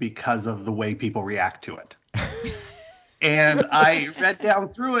because of the way people react to it. And I read down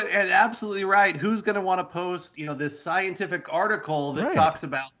through it, and absolutely right. Who's going to want to post, this scientific article that talks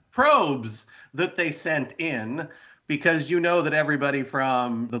about probes that they sent in? Because that everybody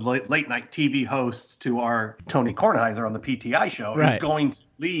from the late night TV hosts to our Tony Kornheiser on the PTI show is going to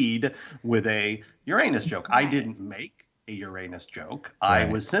lead with a Uranus joke. I didn't make a Uranus joke. I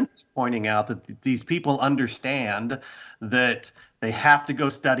was simply pointing out that these people understand that they have to go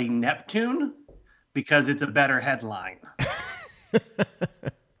study Neptune because it's a better headline.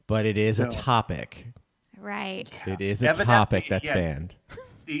 But it is a topic. Right. It is a topic that's banned.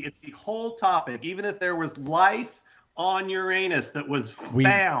 It's the whole topic. Even if there was life on Uranus that was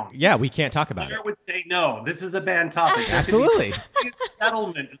found. Yeah, we can't talk about it. Claire would say, no, this is a banned topic. Absolutely.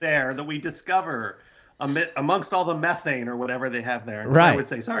 Settlement there that we discover amongst all the methane or whatever they have there. And right. Claire would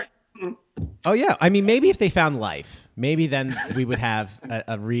say, sorry. Oh, yeah. Maybe if they found life, maybe then we would have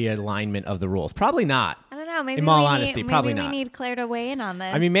a realignment of the rules. Probably not. I don't know. Maybe in all honesty, probably not. We need Claire to weigh in on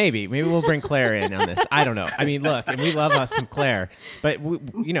this. Maybe we'll bring Claire in on this. I don't know. Look, and we love us some Claire, but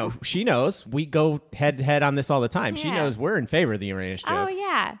she knows we go head to head on this all the time. Yeah. She knows we're in favor of the Uranus jokes. Oh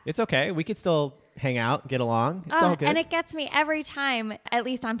yeah, it's okay. We could still hang out, get along. It's all good. And it gets me every time, at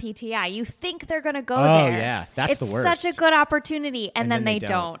least on PTI. You think they're going to go there. Oh, yeah. That's the worst. It's such a good opportunity, and then they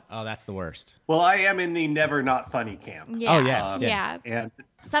don't. Oh, that's the worst. Well, I am in the never not funny camp. Yeah. Oh, yeah. Yeah. And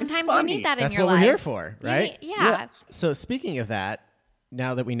sometimes you need that in that's your life. That's what we're here for, right? Yeah. Yes. So speaking of that,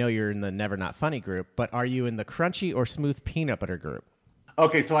 now that we know you're in the never not funny group, but are you in the crunchy or smooth peanut butter group?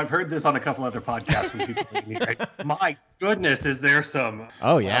 Okay, so I've heard this on a couple other podcasts when people meet me, right? My goodness, is there some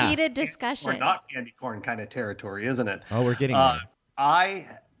heated discussion? Or not candy corn kind of territory, isn't it? Oh, we're getting there. I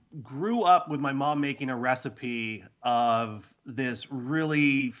grew up with my mom making a recipe of this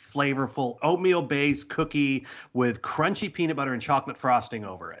really flavorful oatmeal-based cookie with crunchy peanut butter and chocolate frosting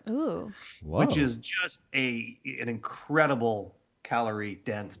over it. Ooh. Which is just an incredible calorie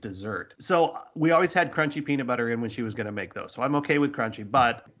dense dessert. So we always had crunchy peanut butter in when she was going to make those. So I'm okay with crunchy,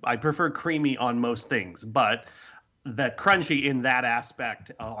 but I prefer creamy on most things. But the crunchy in that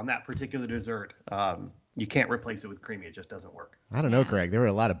aspect on that particular dessert, you can't replace it with creamy. It just doesn't work. I don't know, Greg. There were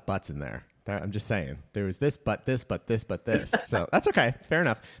a lot of buts in there. I'm just saying. There was this, but this, but this, but this. So that's okay. It's fair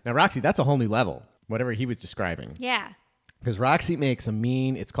enough. Now, Roxy, that's a whole new level, whatever he was describing. Yeah. Because Roxy makes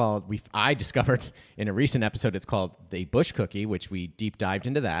it's called, I discovered in a recent episode, it's called the Bush Cookie, which we deep dived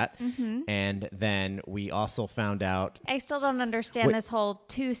into that. Mm-hmm. And then we also found out. I still don't understand this whole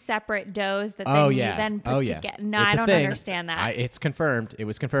two separate doughs that you then put together. No, I don't understand that. It's confirmed. It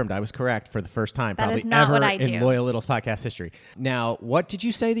was confirmed. I was correct for the first time, that probably is not ever what I do. in Loyal Littles podcast history. Now, what did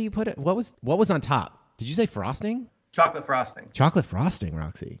you say that you put it? What was on top? Did you say frosting? Chocolate frosting. Chocolate frosting,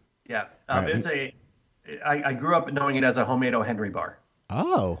 Roxy. Yeah. It's I grew up knowing it as a homemade O. Henry bar.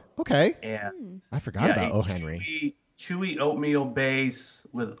 Oh, okay. And I forgot about O. Henry. Chewy oatmeal base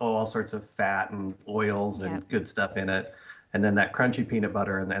with all sorts of fat and oils and good stuff in it. And then that crunchy peanut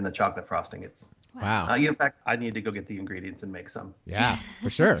butter and the chocolate frosting. It's wow. In fact, I need to go get the ingredients and make some. Yeah,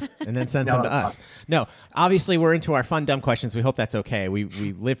 for sure. And then send some to us. No, obviously we're into our fun, dumb questions. We hope that's okay. We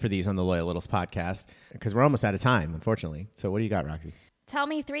live for these on the Loyal Littles podcast because we're almost out of time, unfortunately. So what do you got, Roxy? Tell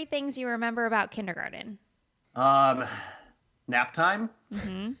me 3 things you remember about kindergarten. Nap time.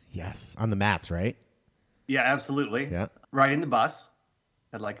 Mm-hmm. Yes, on the mats, right? Yeah, absolutely. Yeah. Riding the bus.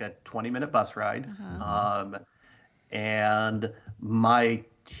 Had like a 20-minute bus ride. Uh-huh. And my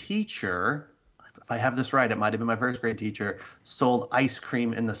teacher, if I have this right, it might have been my first grade teacher, sold ice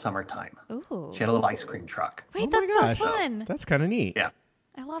cream in the summertime. Ooh. She had a little ice cream truck. Wait, that's so fun. That's kind of neat. Yeah.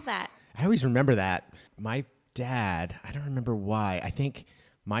 I love that. I always remember that. My dad, I don't remember why. I think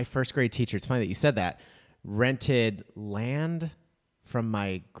my first grade teacher, it's funny that you said that, rented land from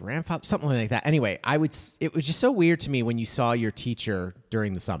my grandfather, something like that. Anyway, it was just so weird to me when you saw your teacher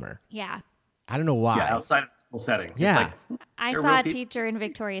during the summer. Yeah. I don't know why. Yeah, outside of the school setting. Yeah. I saw a teacher in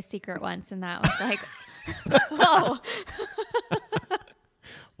Victoria's Secret once, and that was like, whoa.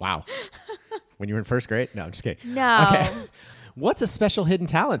 Wow. When you were in first grade? No, I'm just kidding. No. Okay. What's a special hidden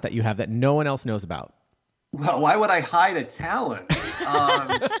talent that you have that no one else knows about? Well, why would I hide a talent?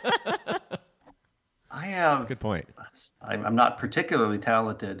 I have. That's a good point. I'm not particularly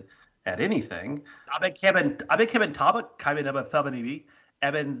talented at anything. I've been Tabak, Kevin Abba Fabanibi,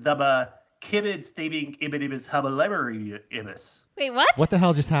 Eben the Kibbits Thieving Ibidibis Hubalemery Ibis. Wait, what? What the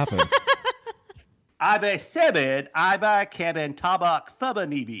hell just happened? Ibe Sebed, Iba Kevin Tabak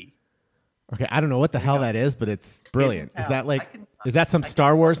Fabanibi. Okay, I don't know what the hell that is, but it's brilliant. Is that like, is that some I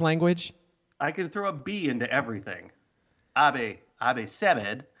Star Wars language? I can throw a B into everything. Abe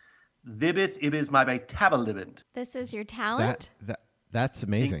Sebed, Vibis Ibis my Tabalibant. This is your talent? That's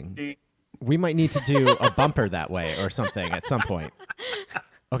amazing. We might need to do a bumper that way or something at some point.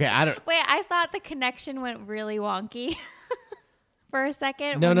 Okay, Wait, I thought the connection went really wonky for a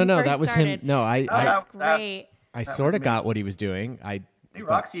second. No, that was started. him. No, That's great. I sort of got what he was doing. Hey,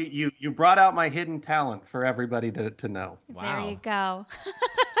 Roxy, you brought out my hidden talent for everybody to know. Wow. There you go.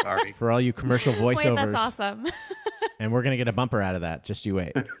 Sorry. For all you commercial voiceovers. Wait, that's awesome. And we're going to get a bumper out of that. Just you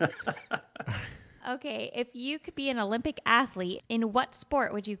wait. Okay, if you could be an Olympic athlete, in what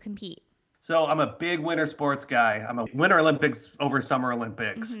sport would you compete? So I'm a big winter sports guy. I'm a Winter Olympics over Summer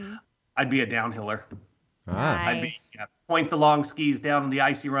Olympics. Mm-hmm. I'd be a downhiller. Ah. I'd be point the long skis down the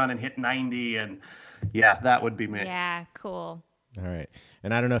icy run and hit 90. And yeah, that would be me. Yeah, cool. All right.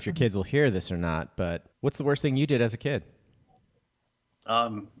 And I don't know if your kids will hear this or not, but what's the worst thing you did as a kid?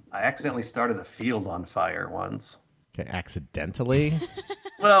 I accidentally started a field on fire once. Okay, accidentally?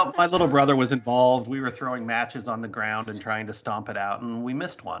 Well, my little brother was involved. We were throwing matches on the ground and trying to stomp it out, and we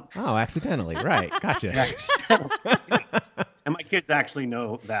missed one. Oh, accidentally. Right. Gotcha. Accidentally. And my kids actually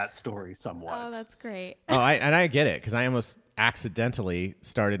know that story somewhat. Oh, that's great. Oh, I get it, because I almost accidentally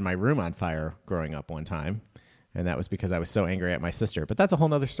started my room on fire growing up one time, and that was because I was so angry at my sister. But that's a whole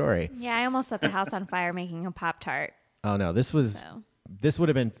nother story. Yeah, I almost set the house on fire making a Pop-Tart. Oh, no, this would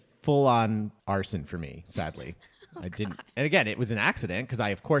have been full-on arson for me, sadly. I didn't. And again, it was an accident because I,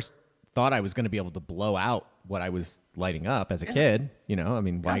 of course, thought I was going to be able to blow out what I was lighting up as a kid. You know, I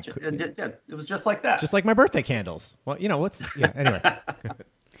mean, why? Gotcha. It was just like that. Just like my birthday candles. Well, you know, anyway.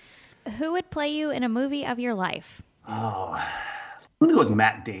 Who would play you in a movie of your life? Oh, I'm going to go with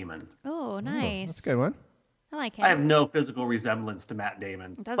Matt Damon. Oh, nice. That's a good one. I like him. I have no physical resemblance to Matt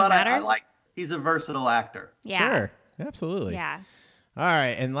Damon. It doesn't but matter. He's a versatile actor. Yeah. Sure. Absolutely. Yeah. All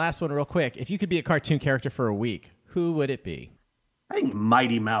right. And last one real quick. If you could be a cartoon character for a week, who would it be? I think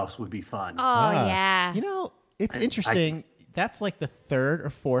Mighty Mouse would be fun. Oh, yeah. You know, it's interesting. That's like the third or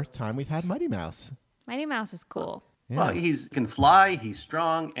fourth time we've had Mighty Mouse. Mighty Mouse is cool. Yeah. Well, he can fly, he's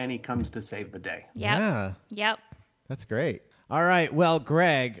strong, and he comes to save the day. Yep. Yeah. Yep. That's great. All right. Well,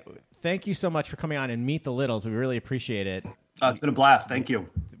 Greg, thank you so much for coming on and Meet the Littles. We really appreciate it. It's been a blast. Thank you.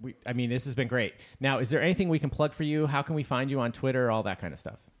 This has been great. Now, is there anything we can plug for you? How can we find you on Twitter? All that kind of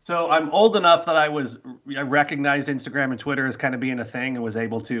stuff. So I'm old enough that I recognized Instagram and Twitter as kind of being a thing and was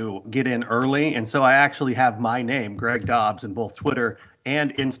able to get in early. And so I actually have my name, Greg Dobbs, in both Twitter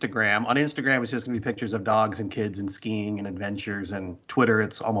and Instagram. On Instagram, it's just going to be pictures of dogs and kids and skiing and adventures. And Twitter,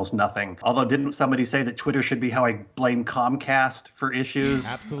 it's almost nothing. Although, didn't somebody say that Twitter should be how I blame Comcast for issues?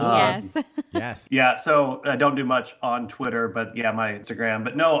 Absolutely. Yes. Yes. Yeah, so I don't do much on Twitter, but yeah, my Instagram.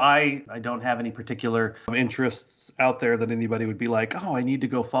 But no, I don't have any particular interests out there that anybody would be like, oh, I need to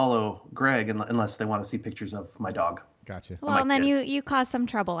go follow Greg, unless they want to see pictures of my dog. Gotcha. Well, and then you cause some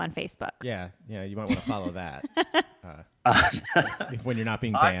trouble on Facebook. Yeah, you might want to follow that when you're not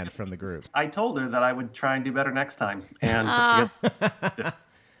being banned from the group. I told her that I would try and do better next time. And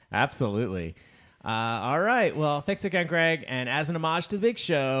Absolutely. All right. Well, thanks again, Greg. And as an homage to the big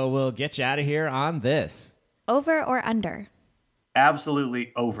show, we'll get you out of here on this. Over or under?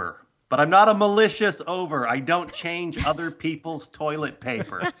 Absolutely over. But I'm not a malicious over. I don't change other people's toilet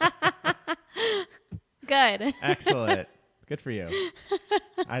papers. Good. Excellent. Good for you.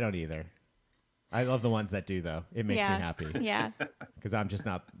 I don't either. I love the ones that do, though. It makes me happy. Yeah. Because I'm just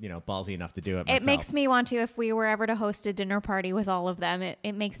not, ballsy enough to do it myself. It makes me want to, if we were ever to host a dinner party with all of them,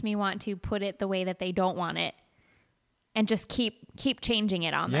 it makes me want to put it the way that they don't want it and just keep changing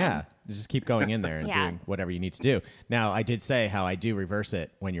it on them. Yeah. Just keep going in there and doing whatever you need to do. Now, I did say how I do reverse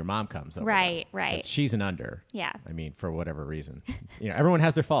it when your mom comes over. Right, right. She's an under. Yeah. I mean, for whatever reason. Everyone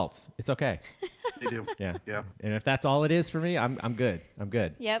has their faults. It's okay. They do. Yeah. Yeah. And if that's all it is for me, I'm good. I'm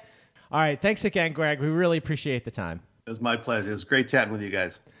good. Yep. All right. Thanks again, Greg. We really appreciate the time. It was my pleasure. It was great chatting with you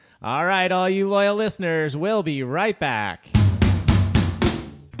guys. All right, all you loyal listeners, we'll be right back.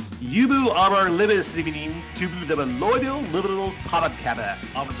 Yubu our libis living to the loyal liberals podcast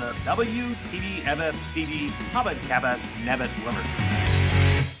of the WTVFCD podcast Nebbit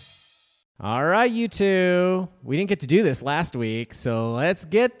Liver. All right, you two. We didn't get to do this last week, so let's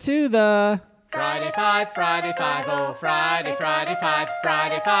get to the Friday Five, Friday Five, oh Friday, Friday Five,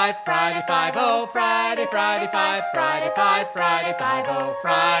 Friday Five, Friday Five, oh Friday, Friday Five, Friday Five, Friday Five, oh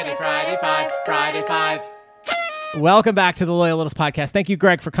Friday, Friday Five, Friday Five. Welcome back to the Loyal Littles podcast. Thank you,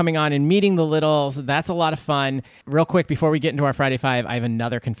 Greg, for coming on and meeting the Littles. That's a lot of fun. Real quick, before we get into our Friday Five, I have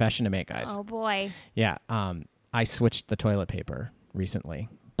another confession to make, guys. Oh, boy. Yeah, I switched the toilet paper recently,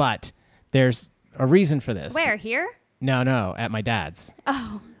 but there's a reason for this. Where, here? No, at my dad's.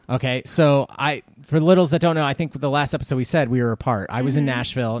 Oh. Okay, so for the Littles that don't know, I think the last episode we said we were apart. I was in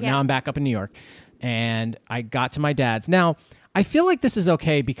Nashville. Yeah. Now I'm back up in New York, and I got to my dad's. Now, I feel like this is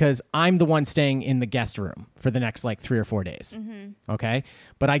okay because I'm the one staying in the guest room for the next 3 or 4 days. Okay,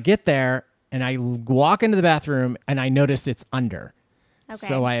 but I get there and I walk into the bathroom and I notice it's under. Okay.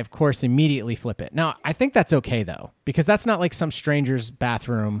 So I, of course, immediately flip it. Now, I think that's okay, though, because that's not like some stranger's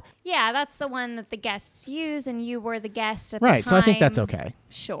bathroom. Yeah, that's the one that the guests use, and you were the guest at the Right, time. so I think that's okay.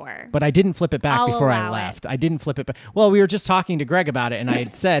 Sure. But I didn't flip it back I'll before I allow left. it. I didn't flip it back. Well, we were just talking to Greg about it, and I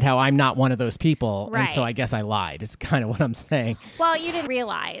had said how I'm not one of those people, and so Right. I guess I lied. It's kind of what I'm saying. Well, you didn't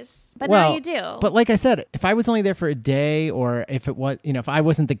realize, but Well, now you do. But like I said, if I was only there for a day, or if it was, if I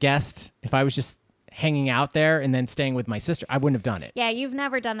wasn't the guest, if I was just hanging out there and then staying with my sister, I wouldn't have done it. Yeah, you've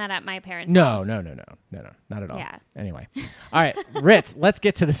never done that at my parents' No, house. not at all. Yeah. Anyway, all right, Ritz, let's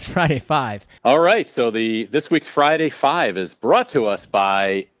get to this Friday Five. All right, so this week's Friday Five is brought to us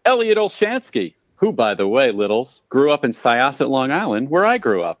by Elliot Olshansky, who, by the way, Littles, grew up in Syosset, Long Island, where I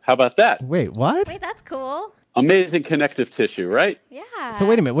grew up. How about that? Wait, what? Wait, that's cool. Amazing connective tissue, right? Yeah. So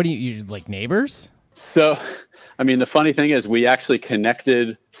wait a minute, what do you like neighbors? So, I mean, the funny thing is we actually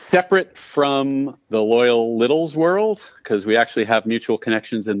connected separate from the Loyal Littles world because we actually have mutual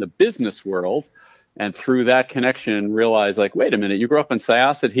connections in the business world. And through that connection, realized wait a minute, you grew up in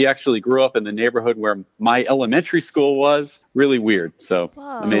Syosset. He actually grew up in the neighborhood where my elementary school was. Really weird. So,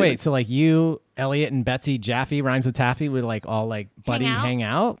 Whoa. So wait, so you, Elliot, and Betsy Jaffe, rhymes with Taffy, would all buddy hang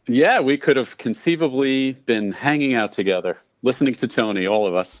out? Yeah, we could have conceivably been hanging out together, listening to Tony, all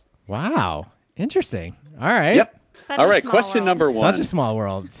of us. Wow. Interesting. All right. Yep. Such All a right, small question world. number one. Such a small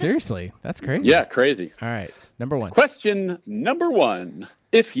world. Seriously. That's crazy. Yeah, crazy. All right. Number one. Question number one.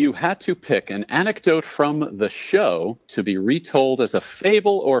 If you had to pick an anecdote from the show to be retold as a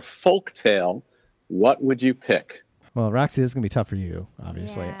fable or folk tale, what would you pick? Well, Roxy, this is going to be tough for you,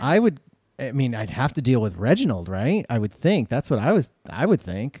 obviously. Yeah. I'd have to deal with Reginald, right? I would think. That's what I would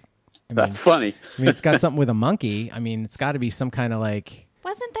think. That's funny. It's got something with a monkey. It's got to be some kind of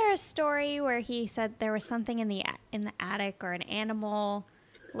Wasn't there a story where he said there was something in the attic or an animal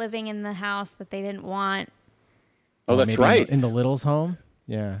living in the house that they didn't want? Oh, that's maybe right. In the Littles' home?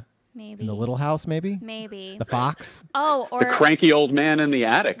 Yeah. Maybe. In the Little House, maybe? Maybe. The fox? Oh, or The cranky old man in the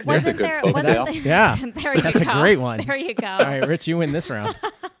attic. There's a wasn't good there? folk tale. Wasn't Yeah. there you That's go. a great one. There you go. All right, Rich, you win this round.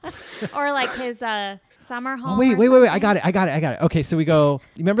 Or his summer home. Oh, wait. or I got it. Okay, so we go,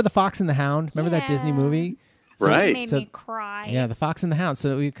 you remember The Fox and the Hound? Remember that Disney Yeah. movie? something. Right. Made So- me cry. Yeah, The Fox and the Hound, so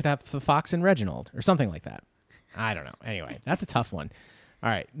that we could have The Fox and Reginald or something like that. I don't know. Anyway, that's a tough one. All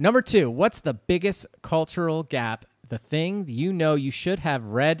right, number two. What's the biggest cultural gap? The thing you should have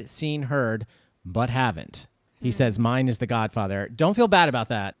read, seen, heard, but haven't. He says, mine is The Godfather. Don't feel bad about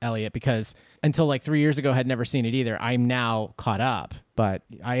that, Elliot, because until 3 years ago, had never seen it either. I'm now caught up, but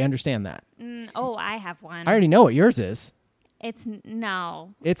I understand that. Oh, I have one. I already know what yours is.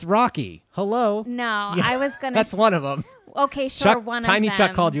 No. It's Rocky. Hello. No, Yeah, I was gonna. That's one of them. Okay, sure. Chuck, one Tiny of them.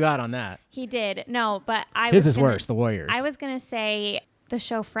 Chuck called you out on that. He did. No, but I. His was is gonna- worse. The Warriors. I was gonna say the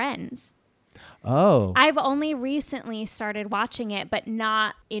show Friends. Oh. I've only recently started watching it, but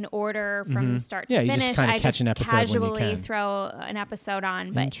not in order from start to Yeah, you finish. just kinda I catch just an episode when you casually can. throw an episode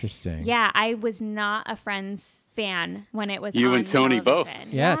on. But Interesting. yeah, I was not a Friends fan when it was You on and Tony both.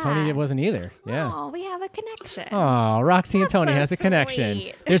 television. Yeah, Tony wasn't either. Yeah. Oh, we have a connection. Oh, Roxy and That's Tony so has a connection.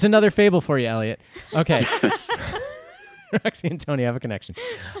 sweet. There's another fable for you, Elliot. Okay. Roxy and Tony have a connection.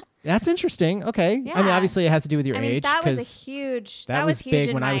 That's interesting. Okay. I mean, Yeah. obviously, it has to do with your I mean, age. that was a 'cause huge. that was huge big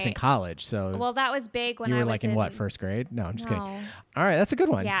in when I was my- in college. So Well, that was big when you I were was in what, first grade? No, I'm just kidding. No. All right, that's a good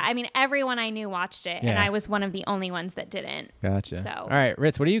one. Yeah, I mean, everyone I knew watched it, and Yeah. I was one of the only ones that didn't. Gotcha. So, All right,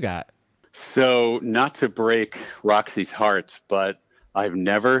 Ritz, what do you got? So, not to break Roxy's heart, but I've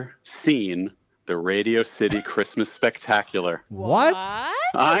never seen the Radio City Christmas Spectacular. What?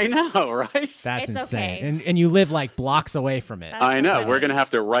 I know, right? That's It's insane. okay. And you live blocks away from it. That's I know. silly. We're going to have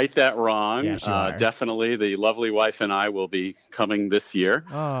to right that wrong. Yes, you are. Definitely. The lovely wife and I will be coming this year.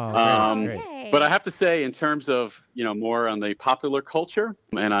 Oh, great. Yay. But I have to say, in terms of, more on the popular culture,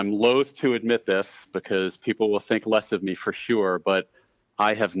 and I'm loath to admit this because people will think less of me for sure, but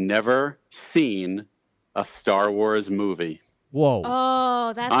I have never seen a Star Wars movie. Whoa.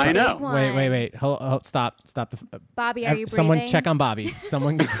 Oh, that's I a know. big one. Wait. Hold, stop. Bobby, are you breathing? Someone check on Bobby.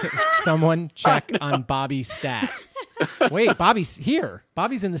 Someone check on Bobby's stat. Wait, Bobby's here.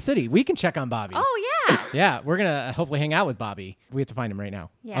 Bobby's in the city. We can check on Bobby. Oh, yeah. Yeah, we're going to hopefully hang out with Bobby. We have to find him right now.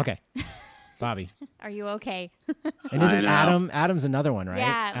 Yeah. Okay. Bobby. Are you okay? And isn't I know. Adam's another one, right?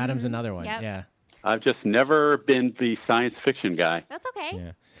 Yeah, Adam's another one. yep. Yeah. I've just never been the science fiction guy. That's okay.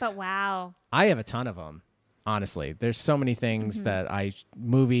 Yeah. But wow. I have a ton of them, honestly. There's so many things that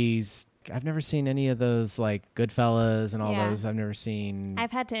movies, I've never seen any of those, like Goodfellas and all Yeah. those. I've never seen. I've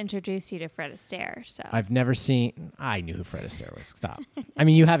had to introduce you to Fred Astaire, so. I've never seen. I knew who Fred Astaire was. Stop. I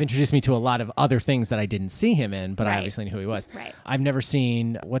mean, you have introduced me to a lot of other things that I didn't see him in, but I Right. obviously knew who he was. Right. I've never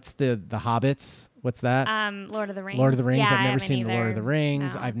seen. What's the Hobbits? What's that? Lord of the Rings. Lord of the Rings. Yeah, I've I never haven't seen the Lord of the either.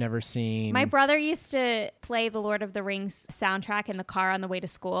 Rings. No. I've never seen. My brother used to play the Lord of the Rings soundtrack in the car on the way to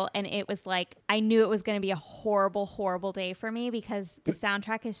school, and it was like I knew it was going to be a horrible, horrible day for me because the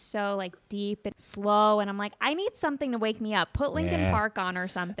soundtrack is so like deep and slow, and I'm like, I need something to wake me up. Put Linkin Yeah. Park on or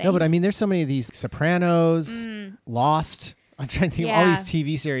something. No, but I mean, there's so many of these Sopranos, Lost. I'm trying to think of all Yeah. these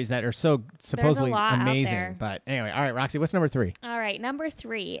TV series that are so supposedly lot out amazing. there. But anyway, all right, Roxy, what's number 3? All right, number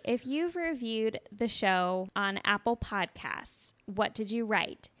 3. If you've reviewed the show on Apple Podcasts, what did you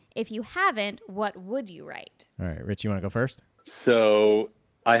write? If you haven't, what would you write? All right, Rich, you want to go first? So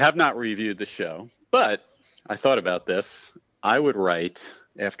I have not reviewed the show, but I thought about this. I would write,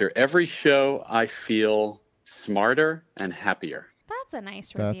 after every show, I feel smarter and happier. That's a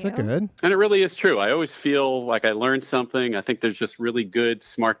nice review. That's a good. And it really is true. I always feel like I learned something. I think there's just really good,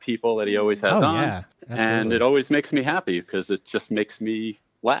 smart people that he always has Oh, on. yeah, And absolutely. it always makes me happy because it just makes me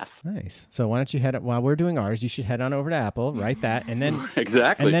laugh. Nice. So why don't you while we're doing ours, you should head on over to Apple, write that, and then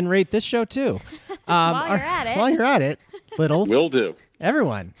Exactly. and then rate this show too. While you're at it. While you're at it, littles. Will do.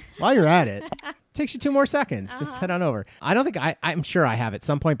 Everyone, while you're at it, takes you 2 more seconds. Just head on over. I don't think I'm sure I have at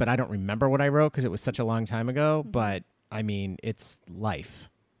some point, but I don't remember what I wrote because it was such a long time ago. But I mean, it's life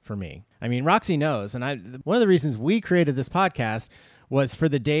for me. I mean, Roxy knows, and one of the reasons we created this podcast was for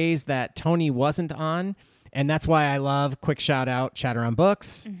the days that Tony wasn't on, and that's why I love quick shout out Chatter on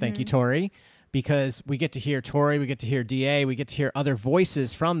Books. Thank you, Tori. Because we get to hear Tori, we get to hear DA, we get to hear other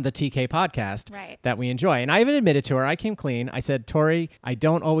voices from the TK podcast Right. that we enjoy. And I even admitted to her, I came clean. I said, Tori, I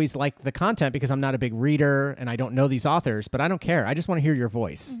don't always like the content because I'm not a big reader and I don't know these authors, but I don't care. I just want to hear your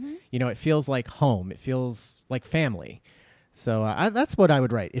voice. You know, it feels like home. It feels like family. So that's what I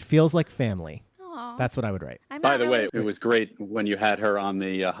would write. It feels like family. Aw. That's what I would write. I'm By not the way, really- it was great when you had her on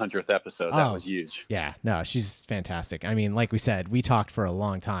the 100th episode. That Oh. was huge. Yeah, no, she's fantastic. I mean, like we said, we talked for a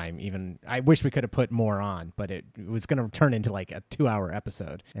long time. Even I wish we could have put more on, but it was going to turn into like a 2-hour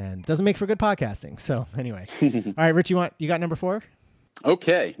episode, and it doesn't make for good podcasting. So anyway, all right, Rich, you got number 4?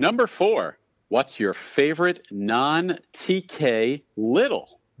 Okay, number 4. What's your favorite non-TK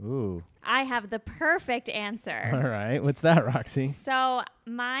little? Ooh, I have the perfect answer. all right. What's that, Roxy? So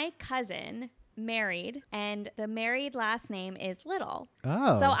my cousin married, and the married last name is Little.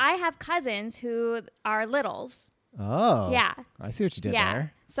 Oh, So I have cousins who are Littles. oh, Yeah. I see what you did Yeah.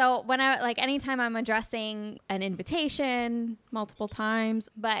 there. So when anytime I'm addressing an invitation multiple times,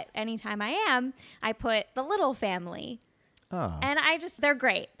 but anytime I am, I put the Little family. Oh, And they're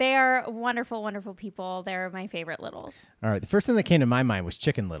great. They are wonderful, wonderful people. They're my favorite Littles. all right. The first thing that came to my mind was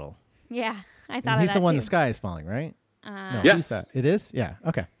Chicken Little. Yeah, I thought And of he's that the one too. the sky is falling, right? No, Yes. who's that? It is? Yeah.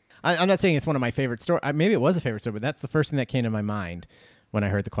 Okay. I'm not saying it's one of my favorite stories. Maybe it was a favorite story, but that's the first thing that came to my mind when I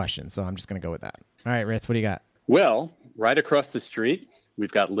heard the question. So I'm just going to go with that. All right, Ritz, what do you got? Well, right across the street,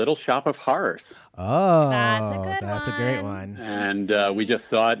 we've got Little Shop of Horrors. Oh, That's a good that's a great one. one. And we just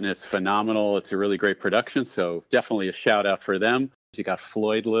saw it, and it's phenomenal. It's a really great production, so definitely a shout-out for them. You got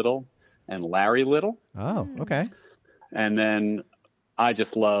Floyd Little and Larry Little. Oh, okay. And then I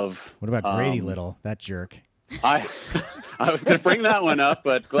just love... What about Grady Little, that jerk? I was going to bring that one up,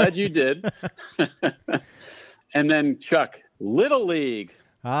 but glad you did. And then, Chuck, Little League.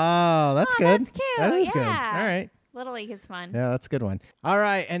 Oh, that's Oh, good. that's cute. That is good. All Yeah. right. Little League is fun. Yeah, that's a good one. All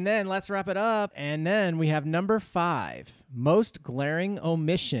right, and then let's wrap it up. And then we have number 5, most glaring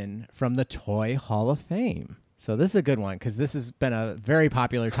omission from the Toy Hall of Fame. So this is a good one because this has been a very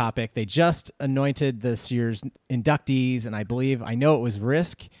popular topic. They just anointed this year's inductees, and I know it was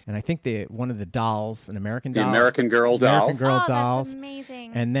Risk, and I think one of the dolls, an American The doll. American Girl American dolls. Girl Oh, dolls. that's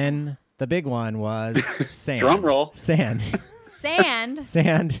amazing. And then the big one was Sand. Drum roll. Sand. Sand.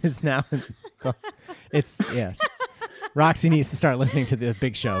 Sand is now. Yeah. Roxy needs to start listening to the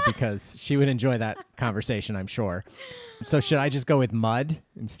Big Show because she would enjoy that conversation, I'm sure. So should I just go with mud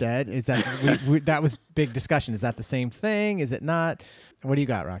instead? Is that that was big discussion? Is that the same thing? Is it not? What do you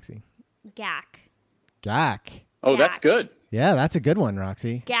got, Roxy? Gack. Gack. Oh, that's Gack. good. Yeah, that's a good one,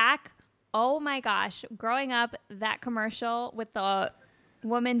 Roxy. Gack. Oh my gosh. Growing up, that commercial with the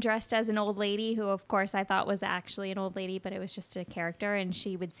woman dressed as an old lady, who of course I thought was actually an old lady, but it was just a character, and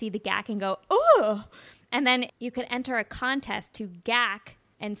she would see the gack and go, "Ooh!" And then you could enter a contest to gack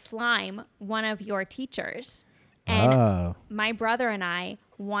and slime one of your teachers. And my brother and I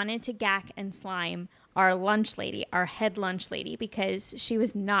wanted to gack and slime our lunch lady, our head lunch lady, because she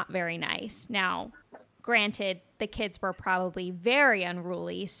was not very nice. Now, granted, the kids were probably very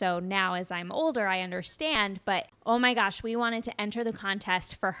unruly, so now as I'm older, I understand, but oh my gosh, we wanted to enter the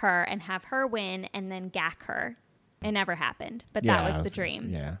contest for her and have her win and then gack her. It never happened, but that was the dream.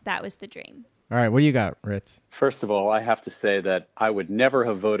 Yeah. That was the dream. All right, what do you got, Ritz? First of all, I have to say that I would never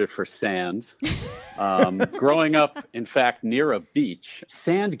have voted for sand. Growing up, in fact, near a beach,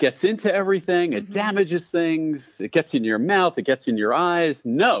 sand gets into everything. It damages things. It gets in your mouth. It gets in your eyes.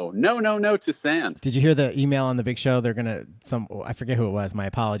 No to sand. Did you hear the email on the Big Show? They're going to, I forget who it was. My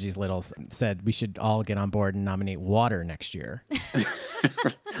apologies, Littles, said we should all get on board and nominate water next year.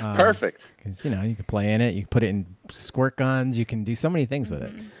 Perfect. Because, you can play in it. You can put it in squirt guns. You can do so many things with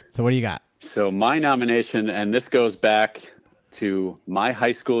it. So what do you got? So my nomination, and this goes back to my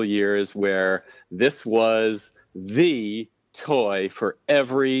high school years, where this was the toy for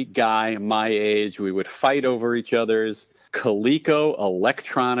every guy my age. We would fight over each other's Coleco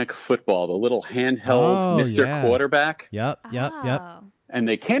electronic football, the little handheld Mr. Quarterback. Yep. And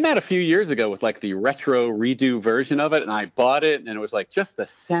they came out a few years ago with like the retro redo version of it. And I bought it, and it was like just the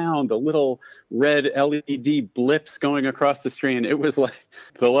sound, the little red LED blips going across the screen. It was like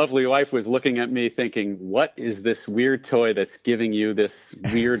the lovely wife was looking at me thinking, what is this weird toy that's giving you this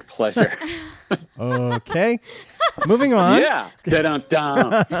weird pleasure? Okay. Moving on. Yeah.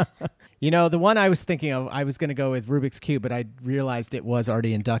 Dun-dun-dun. The one I was thinking of, I was going to go with Rubik's Cube, but I realized it was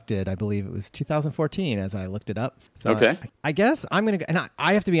already inducted. I believe it was 2014 as I looked it up. So okay. I guess I'm going to go, and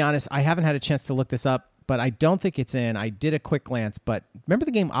I have to be honest, I haven't had a chance to look this up, but I don't think it's in. I did a quick glance, but remember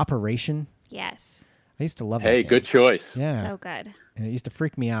the game Operation? Yes. I used to love that Hey, game. good choice. Yeah. So good. And it used to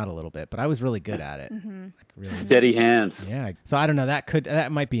freak me out a little bit, but I was really good at it. Like really. Steady hands. Yeah. So I don't know.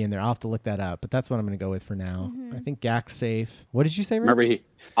 That might be in there. I'll have to look that up, but that's what I'm going to go with for now. I think Gack's safe. What did you say, Ritz? Remember,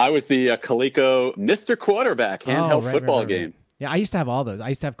 I was the Coleco Mr. Quarterback handheld football game. Yeah, I used to have all those. I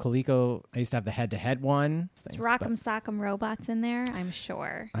used to have Coleco. I used to have the head-to-head one. Is Rock'em Sock'em Robots in there? I'm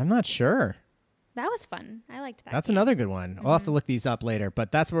sure. I'm not sure. That was fun. I liked that. That's game. another good one. I'll have to look these up later, but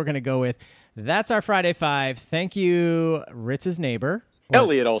that's what we're going to go with. That's our Friday Five. Thank you, Ritz's neighbor.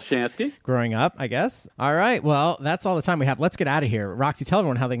 Elliot Olshansky. Growing up, I guess. All right. Well, that's all the time we have. Let's get out of here. Roxy, tell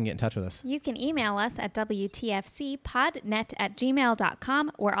everyone how they can get in touch with us. You can email us at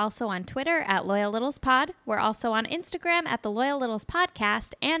WTFCpodnet@gmail.com. We're also on Twitter at Loyal Littles Pod. We're also on Instagram at the Loyal Littles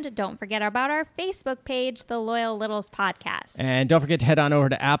Podcast. And don't forget about our Facebook page, the Loyal Littles Podcast. And don't forget to head on over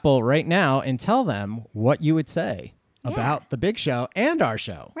to Apple right now and tell them what you would say about the Big Show and our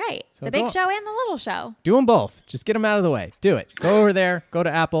show. Right. So the Big Show and the Little Show. Do them both. Just get them out of the way. Do it. Go over there. Go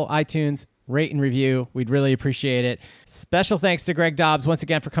to Apple, iTunes, rate and review. We'd really appreciate it. Special thanks to Greg Dobbs once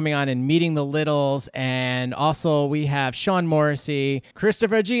again for coming on and meeting the Littles. And also we have Sean Morrissey,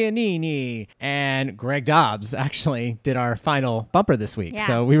 Christopher Giannini, and Greg Dobbs actually did our final bumper this week. Yeah.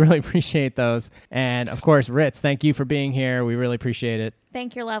 So we really appreciate those. And of course, Ritz, thank you for being here. We really appreciate it.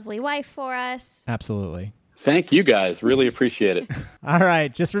 Thank your lovely wife for us. Absolutely. Thank you guys. Really appreciate it. All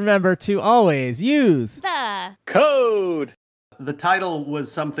right. Just remember to always use the code. The title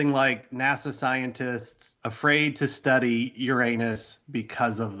was something like NASA scientists afraid to study Uranus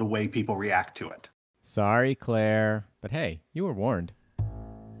because of the way people react to it. Sorry, Claire. But hey, you were warned.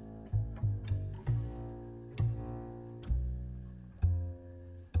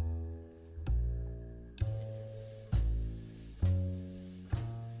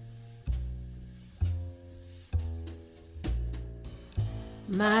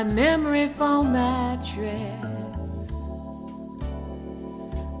 My memory foam mattress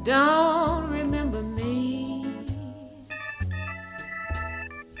don't remember me.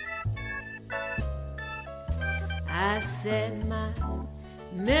 I said my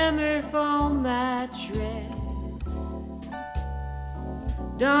memory foam mattress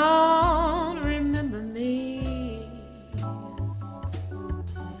don't remember me.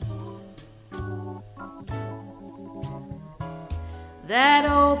 That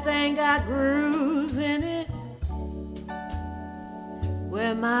old thing got grooves in it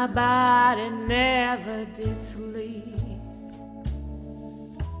where my body never did sleep.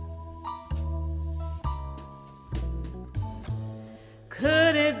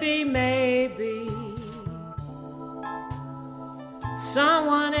 Could it be maybe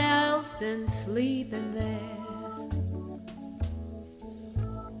someone else been sleeping there.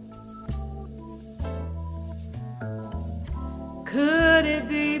 Could it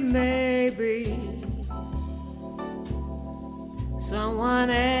be maybe someone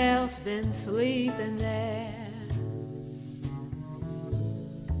else been sleeping there?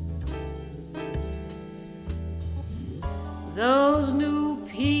 Those new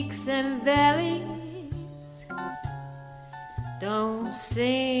peaks and valleys don't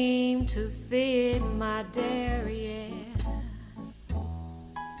seem to fit my derriere.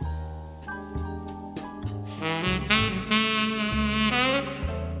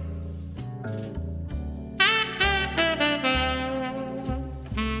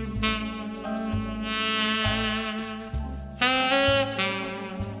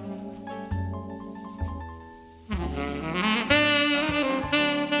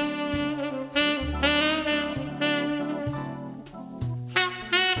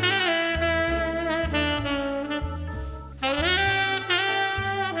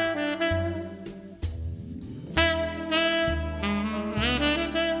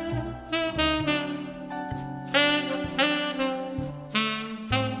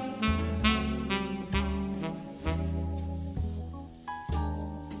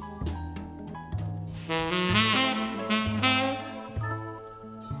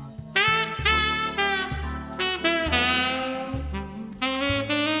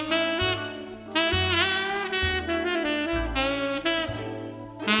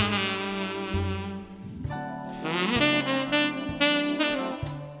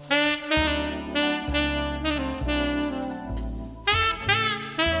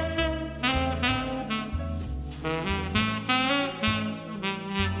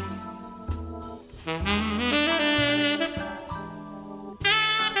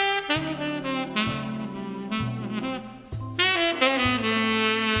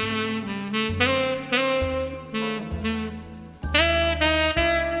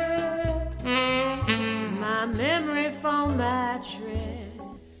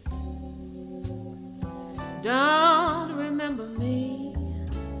 Don't remember me.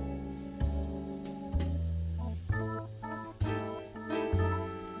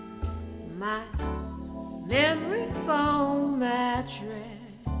 My memory foam mattress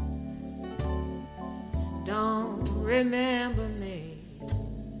don't remember me.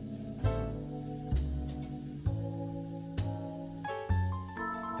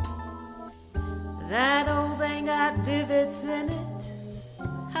 That old thing got divots in it,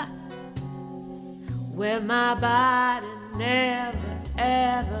 where my body never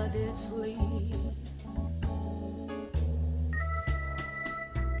ever did sleep.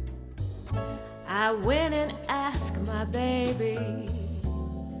 I went and asked my baby,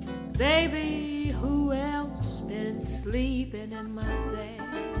 baby, who else been sleeping in my bed?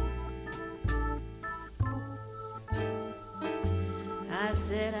 I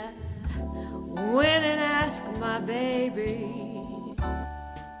said I went and asked my baby,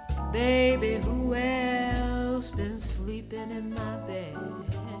 baby, who else been sleeping in my bed?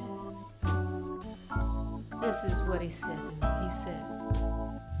 This is what he said to me. He said,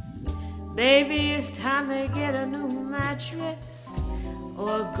 baby, it's time to get a new mattress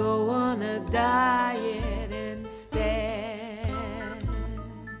or go on a diet instead.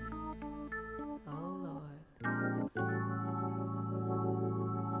 Oh, Lord.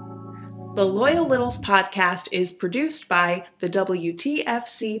 The Loyal Littles podcast is produced by the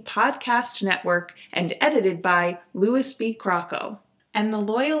WTFC Podcast Network and edited by Louis B. Crocco. And the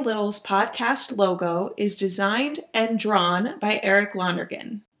Loyal Littles podcast logo is designed and drawn by Eric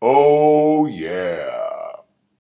Lonergan. Oh, yeah.